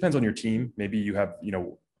categories. It depends on your team. Maybe you have,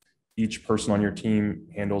 each person on your team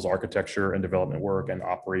handles architecture and development work and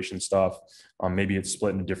operation stuff. Maybe it's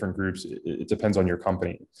split into different groups. It depends on your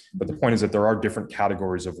company. But the point is that there are different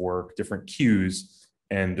categories of work, different queues,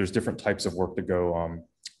 and there's different types of work that go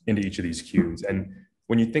into each of these queues. And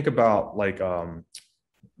when you think about one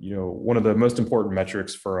of the most important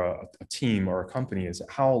metrics for a team or a company is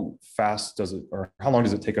how fast does it, or how long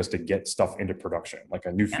does it take us to get stuff into production, like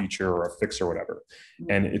a new feature or a fix or whatever.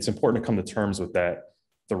 And it's important to come to terms with that.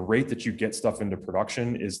 The rate that you get stuff into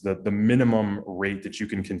production is the minimum rate that you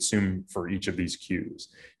can consume for each of these queues.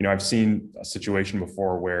 I've seen a situation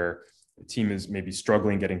before where the team is maybe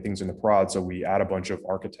struggling getting things into prod, so we add a bunch of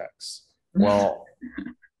architects. Well,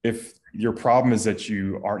 if your problem is that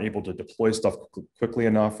you aren't able to deploy stuff quickly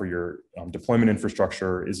enough, or your deployment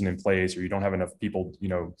infrastructure isn't in place, or you don't have enough people,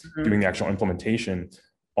 doing the actual implementation,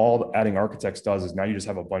 all adding architects does is now you just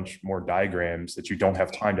have a bunch more diagrams that you don't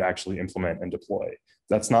have time to actually implement and deploy.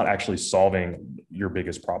 That's not actually solving your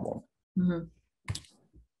biggest problem.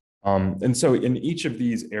 And so in each of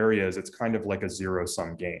these areas, it's kind of like a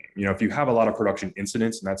zero-sum game. If you have a lot of production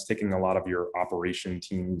incidents and that's taking a lot of your operation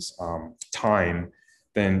team's time,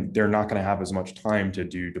 then they're not going to have as much time to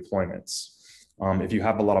do deployments. If you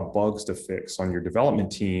have a lot of bugs to fix on your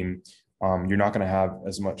development team, you're not going to have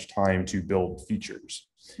as much time to build features.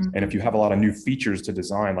 And if you have a lot of new features to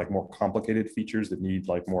design, like more complicated features that need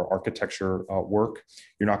like more architecture work,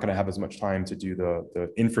 you're not going to have as much time to do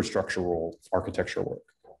the infrastructural architecture work.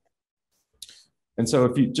 And so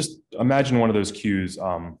if you just imagine one of those queues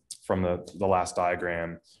from the last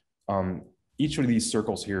diagram, each of these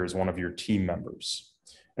circles here is one of your team members.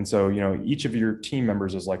 And so, each of your team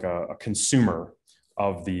members is like a consumer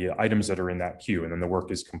of the items that are in that queue, and then the work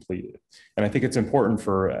is completed. And I think it's important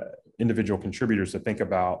for individual contributors to think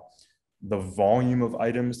about the volume of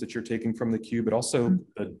items that you're taking from the queue, but also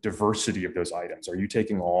the diversity of those items. Are you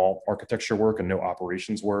taking all architecture work and no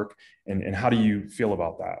operations work? And how do you feel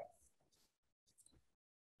about that?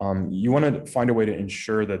 You want to find a way to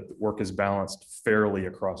ensure that work is balanced fairly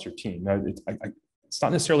across your team. Now, it's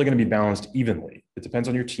not necessarily going to be balanced evenly. It depends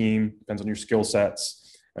on your team, depends on your skill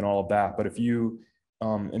sets and all of that. But if you,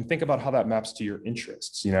 and think about how that maps to your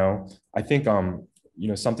interests, I think,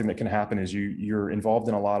 something that can happen is you're involved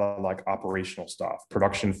in a lot of like operational stuff,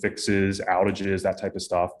 production fixes, outages, that type of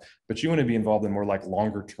stuff, but you want to be involved in more like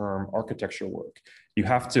longer term architecture work. You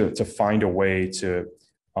have to find a way to,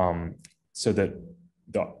 so that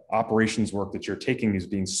the operations work that you're taking is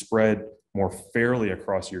being spread more fairly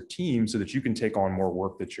across your team so that you can take on more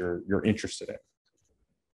work that you're interested in.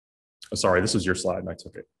 Oh, sorry, this was your slide and I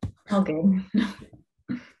took it. Okay.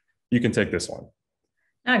 You can take this one.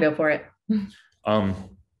 I'll go for it.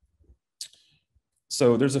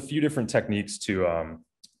 So there's a few different techniques to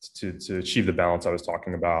achieve the balance I was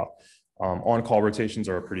talking about. On-call rotations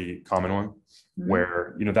are a pretty common one,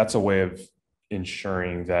 where that's a way of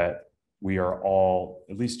ensuring that we are all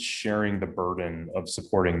at least sharing the burden of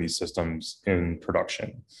supporting these systems in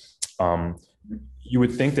production. You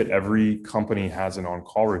would think that every company has an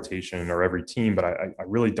on-call rotation, or every team, but I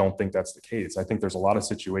really don't think that's the case. I think there's a lot of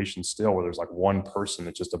situations still where there's like one person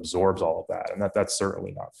that just absorbs all of that, and that's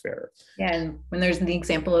certainly not fair. Yeah, and when there's the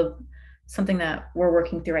example of something that we're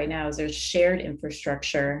working through right now is there's shared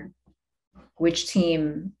infrastructure. Which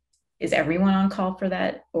team, is everyone on call for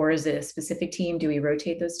that, or is it a specific team? Do we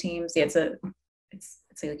rotate those teams? Yeah, it's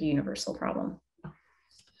like a universal problem.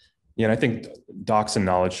 Yeah, and I think docs and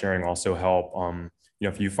knowledge sharing also help.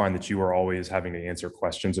 If you find that you are always having to answer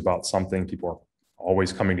questions about something, people are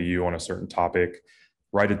always coming to you on a certain topic,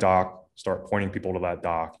 write a doc, start pointing people to that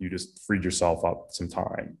doc. You just freed yourself up some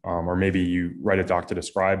time. Or maybe you write a doc to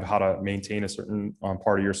describe how to maintain a certain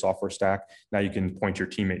part of your software stack. Now you can point your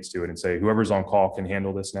teammates to it and say, whoever's on call can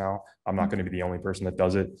handle this now. I'm not going to be the only person that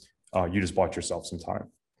does it. You just bought yourself some time.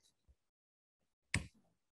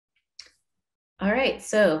 All right,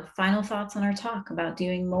 so final thoughts on our talk about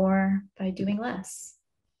doing more by doing less.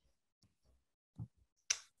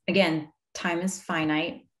 Again, time is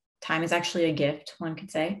finite. Time is actually a gift, one could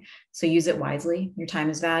say. So use it wisely. Your time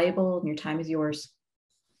is valuable and your time is yours.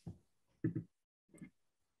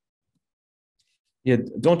 Yeah,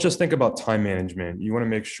 don't just think about time management. You want to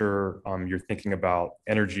make sure you're thinking about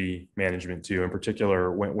energy management too. In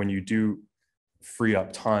particular, when you do free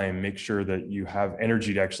up time, make sure that you have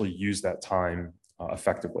energy to actually use that time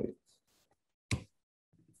effectively.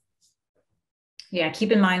 Yeah,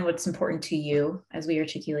 keep in mind what's important to you, as we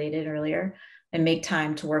articulated earlier, and make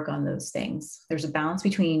time to work on those things. There's a balance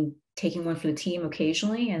between taking one for the team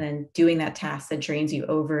occasionally and then doing that task that drains you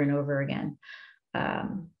over and over again.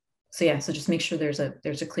 So yeah, so just make sure there's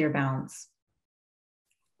a clear balance.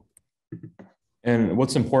 And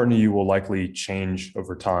what's important to you will likely change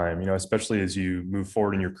over time, especially as you move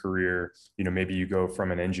forward in your career. Maybe you go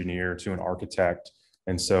from an engineer to an architect.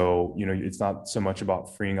 And so, it's not so much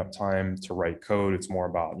about freeing up time to write code. It's more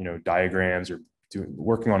about, diagrams or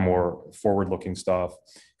working on more forward-looking stuff.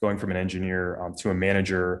 Going from an engineer to a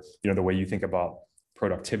manager, the way you think about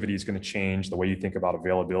productivity is going to change. The way you think about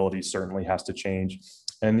availability certainly has to change.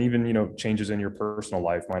 And even, changes in your personal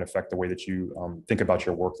life might affect the way that you think about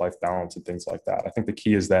your work-life balance and things like that. I think the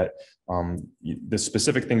key is that the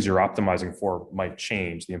specific things you're optimizing for might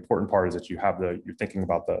change. The important part is that you're thinking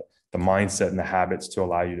about the mindset and the habits to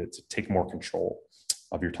allow you to take more control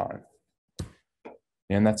of your time.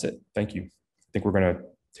 And that's it. Thank you. I think we're going to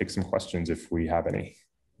take some questions if we have any.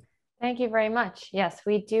 Thank you very much. Yes,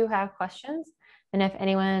 we do have questions. And if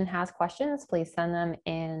anyone has questions, please send them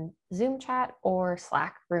in Zoom chat or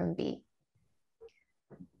Slack Room B.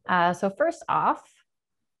 So first off,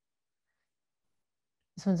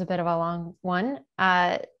 this one's a bit of a long one.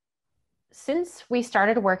 Since we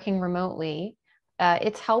started working remotely,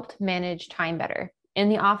 it's helped manage time better. In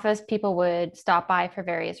the office, people would stop by for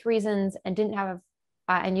various reasons and you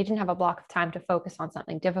didn't have a block of time to focus on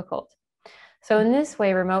something difficult. So in this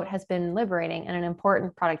way, remote has been liberating and an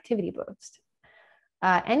important productivity boost.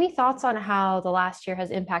 Any thoughts on how the last year has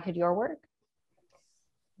impacted your work?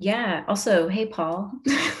 Yeah. Also, hey, Paul.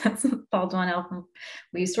 That's Paul Dwanell.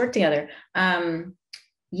 We used to work together.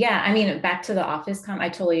 Yeah. I mean, back to the office I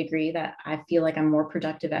totally agree that I feel like I'm more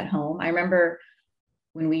productive at home. I remember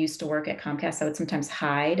when we used to work at Comcast, I would sometimes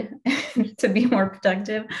hide to be more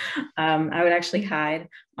productive. I would actually hide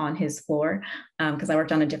on his floor because I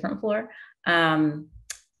worked on a different floor.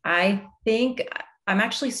 I think I'm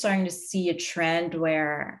actually starting to see a trend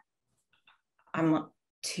where I'm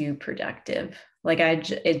too productive. Like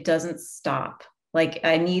it doesn't stop. Like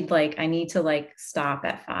I need to stop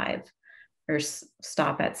at 5 or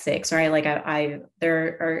stop at 6, right? Like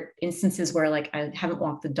there are instances where like I haven't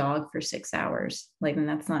walked the dog for 6 hours. Like, and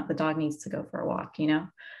that's not, the dog needs to go for a walk,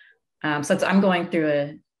 So I'm going through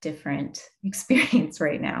a different experience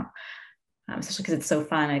right now, especially because it's so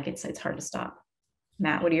fun. Like it's hard to stop.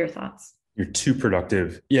 Matt, what are your thoughts? You're too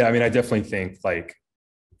productive. Yeah, I mean, I definitely think like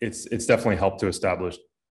it's definitely helped to establish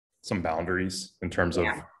some boundaries in terms of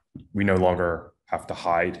we no longer have to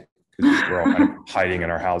hide because we're all kind of hiding in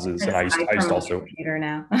our houses. And I used to also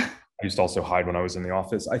now. I used to also hide when I was in the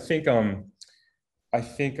office. I think you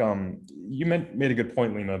made a good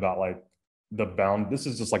point, Leemay, about like this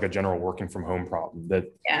is just like a general working from home problem, that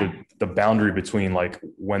the boundary between like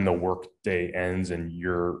when the work day ends and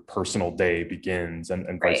your personal day begins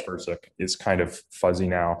and vice versa is kind of fuzzy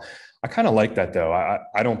now. I kind of like that though.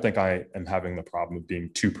 I don't think I am having the problem of being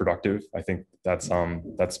too productive. I think that's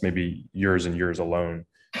maybe years and years alone.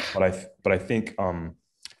 But I think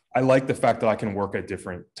I like the fact that I can work at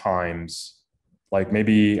different times. Like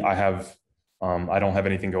maybe I don't have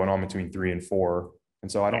anything going on between 3 and 4.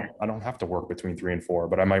 And so I don't have to work between 3 and 4,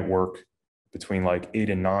 but I might work between like 8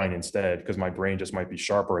 and 9 instead, because my brain just might be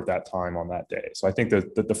sharper at that time on that day. So I think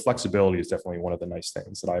that the flexibility is definitely one of the nice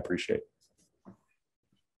things that I appreciate.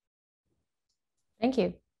 Thank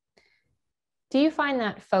you. Do you find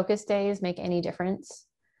that focus days make any difference?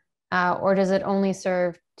 Or does it only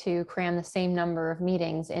serve to cram the same number of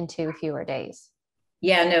meetings into fewer days?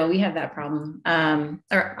 Yeah, no, we have that problem.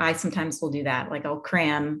 Or I sometimes will do that. Like I'll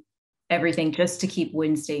cram everything just to keep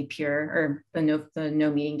Wednesday pure, or the no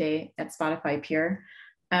meeting day at Spotify pure.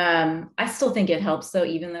 I still think it helps though,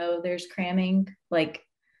 even though there's cramming, like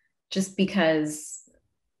just because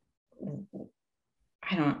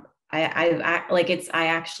I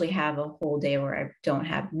actually have a whole day where I don't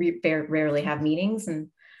have rarely have meetings, and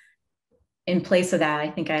in place of that, I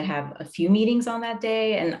think I'd have a few meetings on that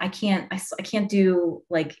day, and I can't do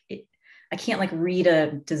like I can't like read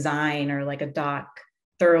a design or like a doc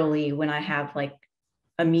thoroughly when I have like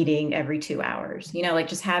a meeting every 2 hours. Like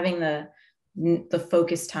just having the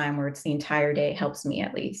focus time where it's the entire day helps me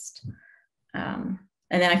at least. And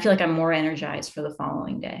then I feel like I'm more energized for the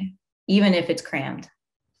following day, even if it's crammed.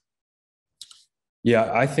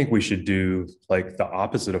 Yeah, I think we should do like the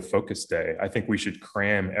opposite of focus day. I think we should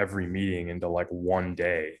cram every meeting into like one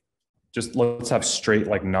day. Just let's have straight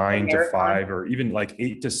like A 9 to 5 marathon. or even like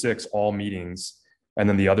 8 to 6 all meetings, and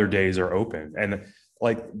then the other days are open. And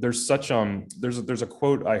like there's such there's a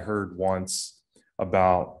quote I heard once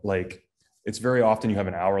about like it's very often you have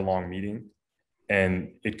an hour long meeting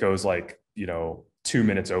and it goes like 2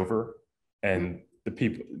 minutes over, and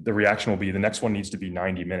the reaction will be the next one needs to be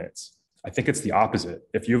 90 minutes. I think it's the opposite.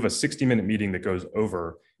 If you have a 60-minute meeting that goes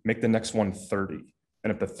over, make the next one 30.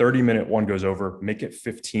 And if the 30-minute one goes over, make it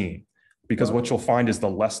 15. Because what you'll find is the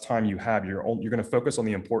less time you have, you're going to focus on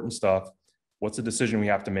the important stuff. What's the decision we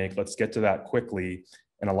have to make? Let's get to that quickly.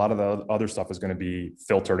 And a lot of the other stuff is going to be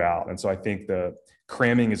filtered out. And so I think the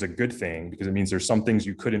cramming is a good thing because it means there's some things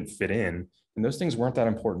you couldn't fit in, and those things weren't that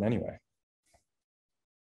important anyway.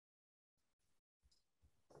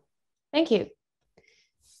 Thank you.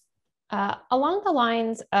 Along the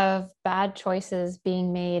lines of bad choices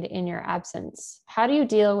being made in your absence, how do you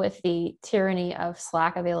deal with the tyranny of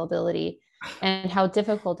Slack availability and how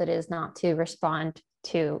difficult it is not to respond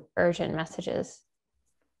to urgent messages?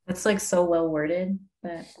 That's like so well worded,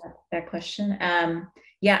 that question.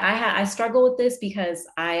 Yeah, I struggle with this because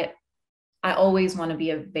I always want to be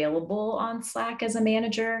available on Slack as a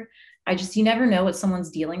manager. You never know what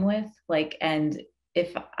someone's dealing with. Like, and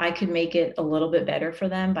if I could make it a little bit better for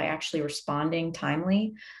them by actually responding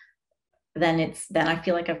timely, then I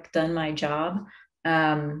feel like I've done my job.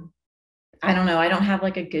 I don't know. I don't have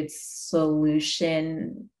like a good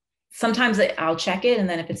solution. Sometimes I'll check it, and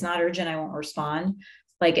then if it's not urgent, I won't respond.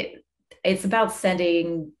 Like it's about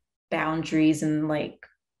setting boundaries, and like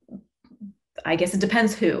I guess it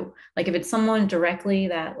depends who. Like if it's someone directly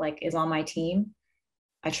that like is on my team,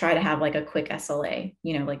 I try to have like a quick SLA,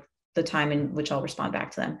 like the time in which I'll respond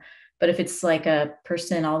back to them. But if it's like a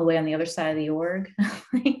person all the way on the other side of the org,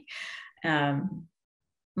 like,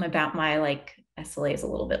 my like SLA is a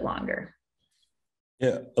little bit longer.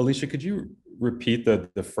 Yeah, Alicia, could you repeat the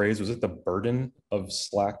phrase? Was it the burden of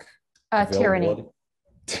Slack Tyranny.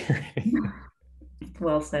 Tyranny.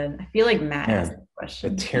 Well said. I feel like Matt asked the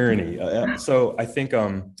question. The tyranny. So I think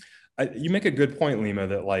you make a good point, Leemay,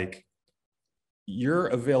 that like your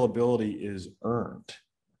availability is earned,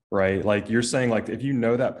 right? Like you're saying, like if you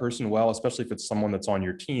know that person well, especially if it's someone that's on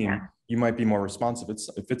your team, you might be more responsive.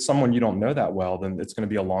 If it's someone you don't know that well, then it's going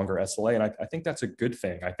to be a longer SLA, and I think that's a good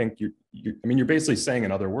thing. I think you're basically saying,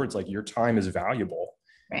 in other words, like your time is valuable,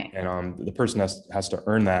 right? And the person has to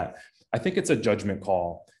earn that. I think it's a judgment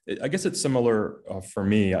call. I guess it's similar for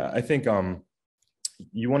me. I think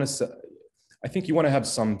you want to have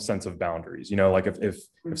some sense of boundaries. Like if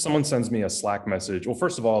someone sends me a Slack message, well,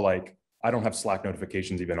 first of all, like I don't have Slack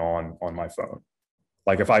notifications even on my phone.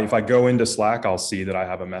 Like if I go into Slack, I'll see that I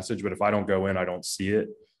have a message, but if I don't go in, I don't see it.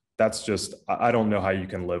 That's just, I don't know how you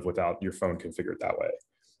can live without your phone configured that way.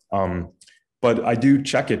 But I do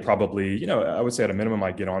check it probably, I would say at a minimum,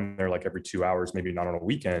 I get on there like every 2 hours, maybe not on a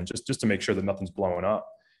weekend, just to make sure that nothing's blowing up.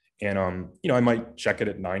 And, I might check it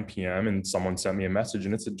at 9 p.m. and someone sent me a message,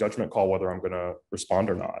 and it's a judgment call whether I'm going to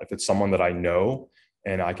respond or not. If it's someone that I know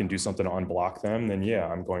and I can do something to unblock them, then yeah,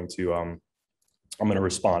 I'm going to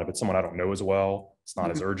respond. If it's someone I don't know as well, it's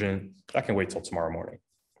not as urgent, I can wait till tomorrow morning.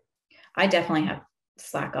 I definitely have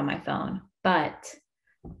Slack on my phone, but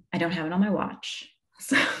I don't have it on my watch.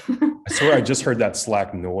 So I swear I just heard that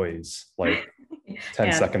Slack noise like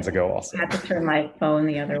 10 seconds ago also. I had to turn my phone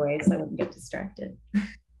the other way so I wouldn't get distracted.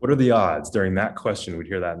 What are the odds during that question we'd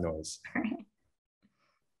hear that noise?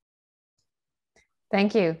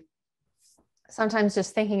 Thank you. Sometimes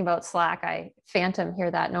just thinking about Slack, I phantom hear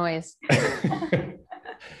that noise.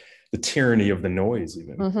 The tyranny of the noise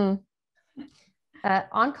even. Mm-hmm.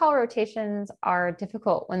 On-call rotations are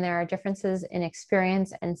difficult when there are differences in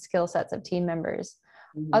experience and skill sets of team members.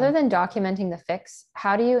 Mm-hmm. Other than documenting the fix,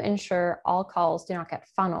 how do you ensure all calls do not get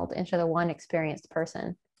funneled into the one experienced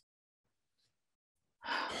person?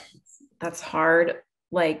 That's hard.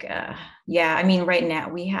 Like, yeah, I mean, right now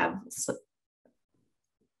we have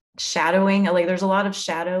shadowing, like there's a lot of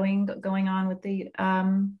shadowing going on with the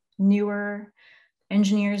newer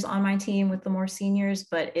engineers on my team with the more seniors,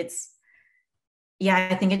 but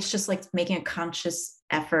I think it's just like making a conscious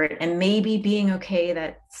effort and maybe being okay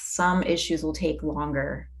that some issues will take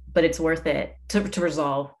longer, but it's worth it to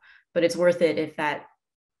resolve, but it's worth it if that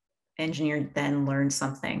engineer then learns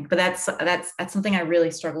something. But that's something I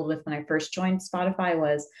really struggled with when I first joined Spotify.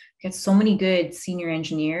 Was we had so many good senior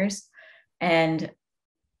engineers and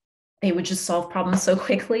they would just solve problems so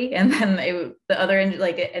quickly, and then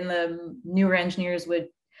the newer engineers would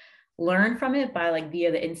learn from it by like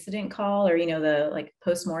via the incident call or the like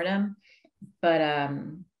postmortem. but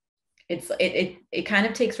it kind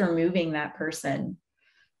of takes removing that person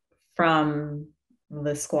from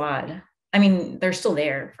the squad. I mean, they're still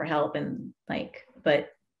there for help and like, but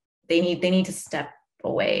they need to step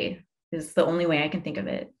away is the only way I can think of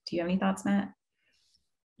it. Do you have any thoughts, Matt?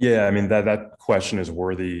 Yeah, I mean, that question is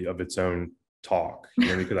worthy of its own talk,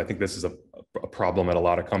 because I think this is a problem at a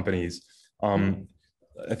lot of companies.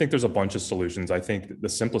 I think there's a bunch of solutions. I think the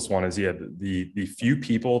simplest one is, the few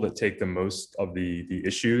people that take the most of the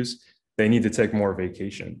issues, they need to take more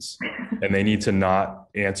vacations, and they need to not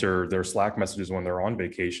answer their Slack messages when they're on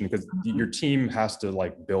vacation, because your team has to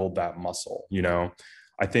like build that muscle.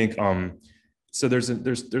 I think so there's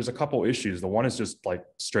a couple issues. The one is just like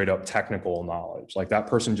straight up technical knowledge. Like that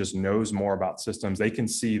person just knows more about systems. They can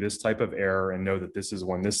see this type of error and know that this is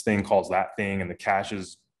when this thing calls that thing and the cache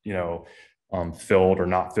is, filled or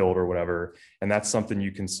not filled or whatever. And that's something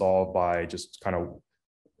you can solve by just kind of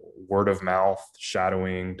word of mouth,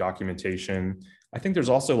 shadowing, documentation. I think there's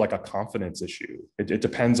also like a confidence issue. It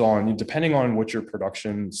depending on what your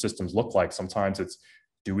production systems look like. Sometimes it's,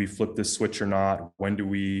 do we flip this switch or not? When do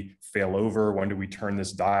we fail over? When do we turn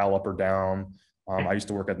this dial up or down? I used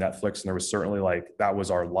to work at Netflix, and there was certainly like, that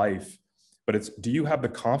was our life. But it's, do you have the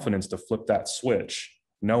confidence to flip that switch,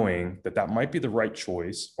 knowing that that might be the right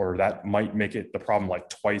choice, or that might make it the problem like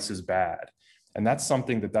twice as bad? And that's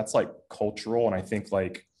something that's like cultural. And I think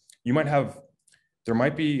like there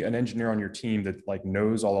might be an engineer on your team that like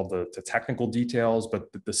knows all of the technical details, but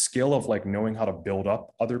the skill of like knowing how to build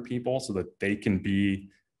up other people so that they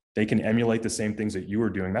can emulate the same things that you are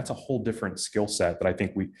doing. That's a whole different skill set that I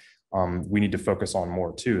think we need to focus on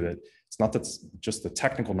more too. That it's not that's just the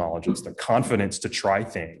technical knowledge, it's the confidence to try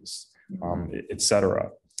things, et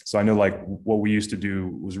cetera. So I know like what we used to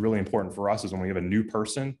do was really important for us is when we have a new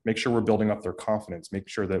person, make sure we're building up their confidence, make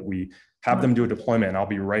sure that we have them do a deployment, and I'll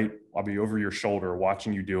be over your shoulder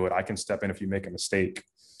watching you do it. I can step in if you make a mistake.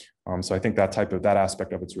 So I think that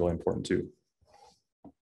aspect of it's really important too.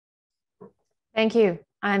 Thank you.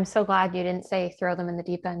 I'm so glad you didn't say throw them in the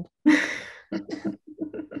deep end.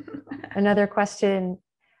 Another question.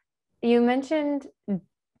 You mentioned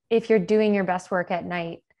if you're doing your best work at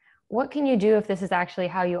night, what can you do if this is actually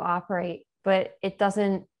how you operate, but it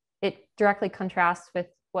directly contrasts with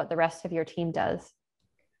what the rest of your team does?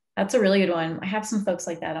 That's a really good one. I have some folks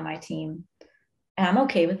like that on my team, and I'm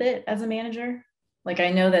okay with it as a manager. Like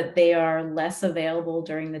I know that they are less available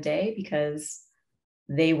during the day because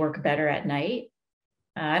they work better at night.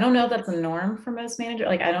 I don't know if that's a norm for most managers.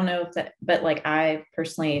 Like, I don't know if that, but like I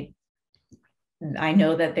personally, I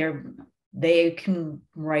know that they can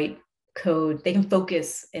write code, they can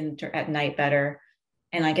focus at night better.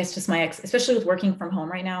 And I guess just especially with working from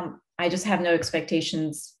home right now, I just have no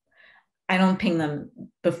expectations. I don't ping them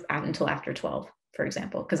until after 12, for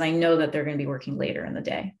example, because I know that they're going to be working later in the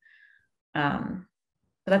day. But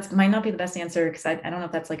that might not be the best answer, because I don't know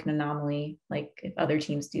if that's like an anomaly, like if other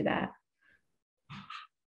teams do that.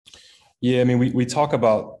 Yeah, I mean, we talk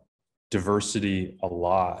about diversity a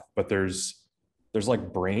lot, but there's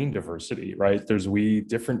like brain diversity, right?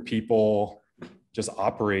 Different people just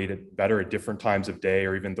operate better at different times of day,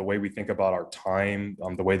 or even the way we think about our time,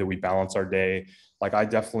 the way that we balance our day. Like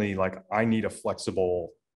I need a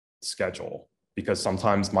flexible schedule, because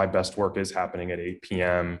sometimes my best work is happening at 8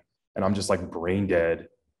 p.m. and I'm just like brain dead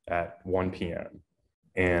at 1 p.m.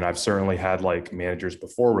 And I've certainly had like managers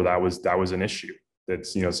before where that was an issue.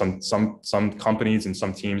 That's, some companies and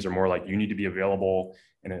some teams are more like, you need to be available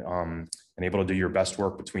and able to do your best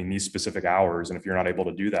work between these specific hours. And if you're not able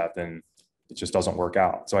to do that, then it just doesn't work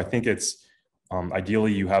out. So I think it's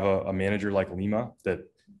ideally you have a manager like Leemay that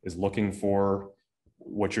is looking for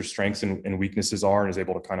what your strengths and weaknesses are and is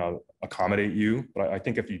able to kind of accommodate you. But I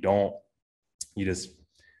think if you don't,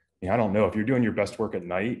 I don't know, if you're doing your best work at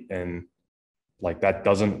night and like that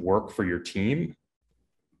doesn't work for your team,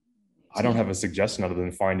 I don't have a suggestion other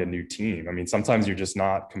than find a new team. I mean, sometimes you're just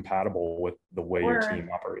not compatible with the way your team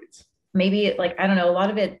operates. Maybe like, I don't know, a lot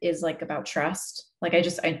of it is like about trust. Like I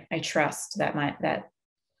trust that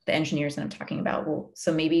the engineers that I'm talking about will,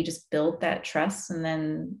 so maybe just build that trust, and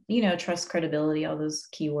then, trust, credibility, all those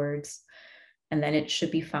keywords, and then it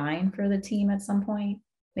should be fine for the team at some point.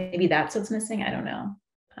 Maybe that's what's missing. I don't know.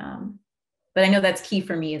 But I know that's key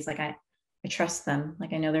for me, is like, I trust them.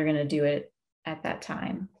 Like I know they're going to do it at that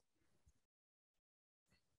time.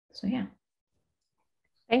 So yeah.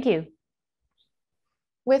 Thank you.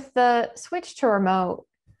 With the switch to remote,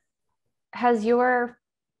 has your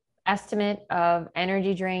estimate of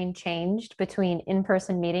energy drain changed between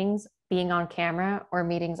in-person meetings, being on camera, or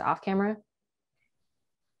meetings off camera?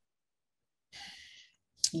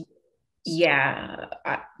 Yeah,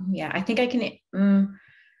 I think I can.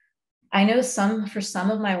 I know for some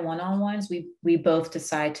of my one-on-ones, we both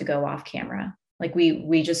decide to go off camera. Like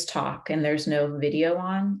we just talk and there's no video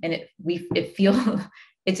on, and it feel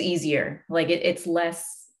it's easier. Like it's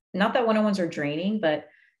less. Not that one-on-ones are draining, but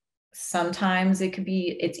sometimes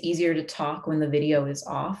it's easier to talk when the video is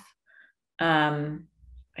off. Um,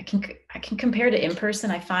 I can compare to in person.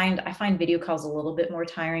 I find video calls a little bit more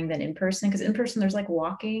tiring than in person, because in person there's like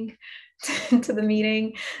walking to the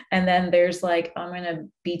meeting, and then there's like, I'm gonna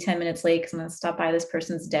be 10 minutes late because I'm gonna stop by this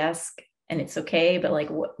person's desk, and it's okay. But like,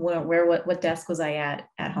 what desk was I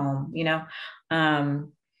at home?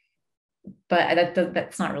 But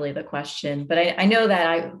that's not really the question. But I know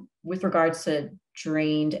that with regards to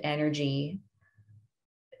drained energy,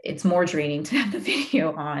 it's more draining to have the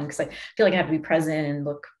video on, because I feel like I have to be present and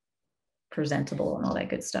look presentable and all that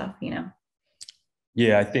good stuff.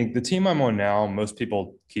 Yeah, I think the team I'm on now, most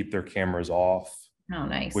people keep their cameras off. Oh,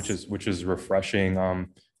 nice. Which is refreshing. I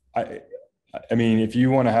mean, if you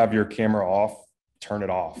want to have your camera off, turn it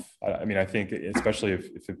off. I mean, I think especially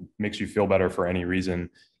if it makes you feel better for any reason.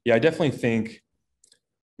 Yeah, I definitely think,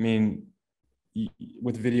 I mean,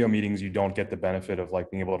 with video meetings, you don't get the benefit of like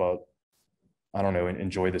being able to, I don't know,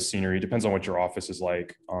 enjoy the scenery. It depends on what your office is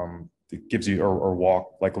like. It gives you, or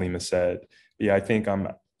walk, like Leemay said. But yeah, I think I'm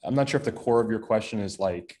not sure if the core of your question is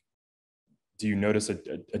like, do you notice a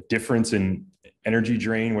difference in energy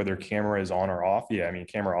drain whether camera is on or off? Yeah, I mean,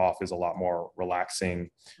 camera off is a lot more relaxing.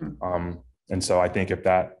 And so I think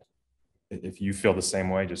if you feel the same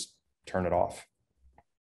way, just turn it off.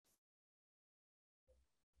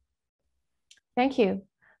 Thank you.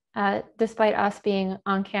 Despite us being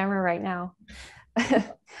on camera right now.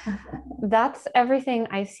 That's everything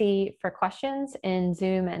I see for questions in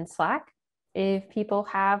Zoom and Slack. If people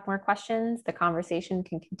have more questions, the conversation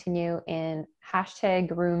can continue in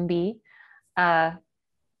 #RoomB,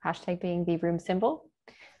 hashtag being the room symbol.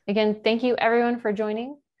 Again, thank you everyone for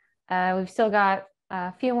joining. We've still got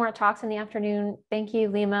a few more talks in the afternoon. Thank you,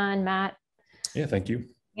 Leemay and Matt. Yeah, thank you.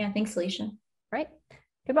 Yeah, thanks, Alicia. Right.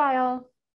 Goodbye, all.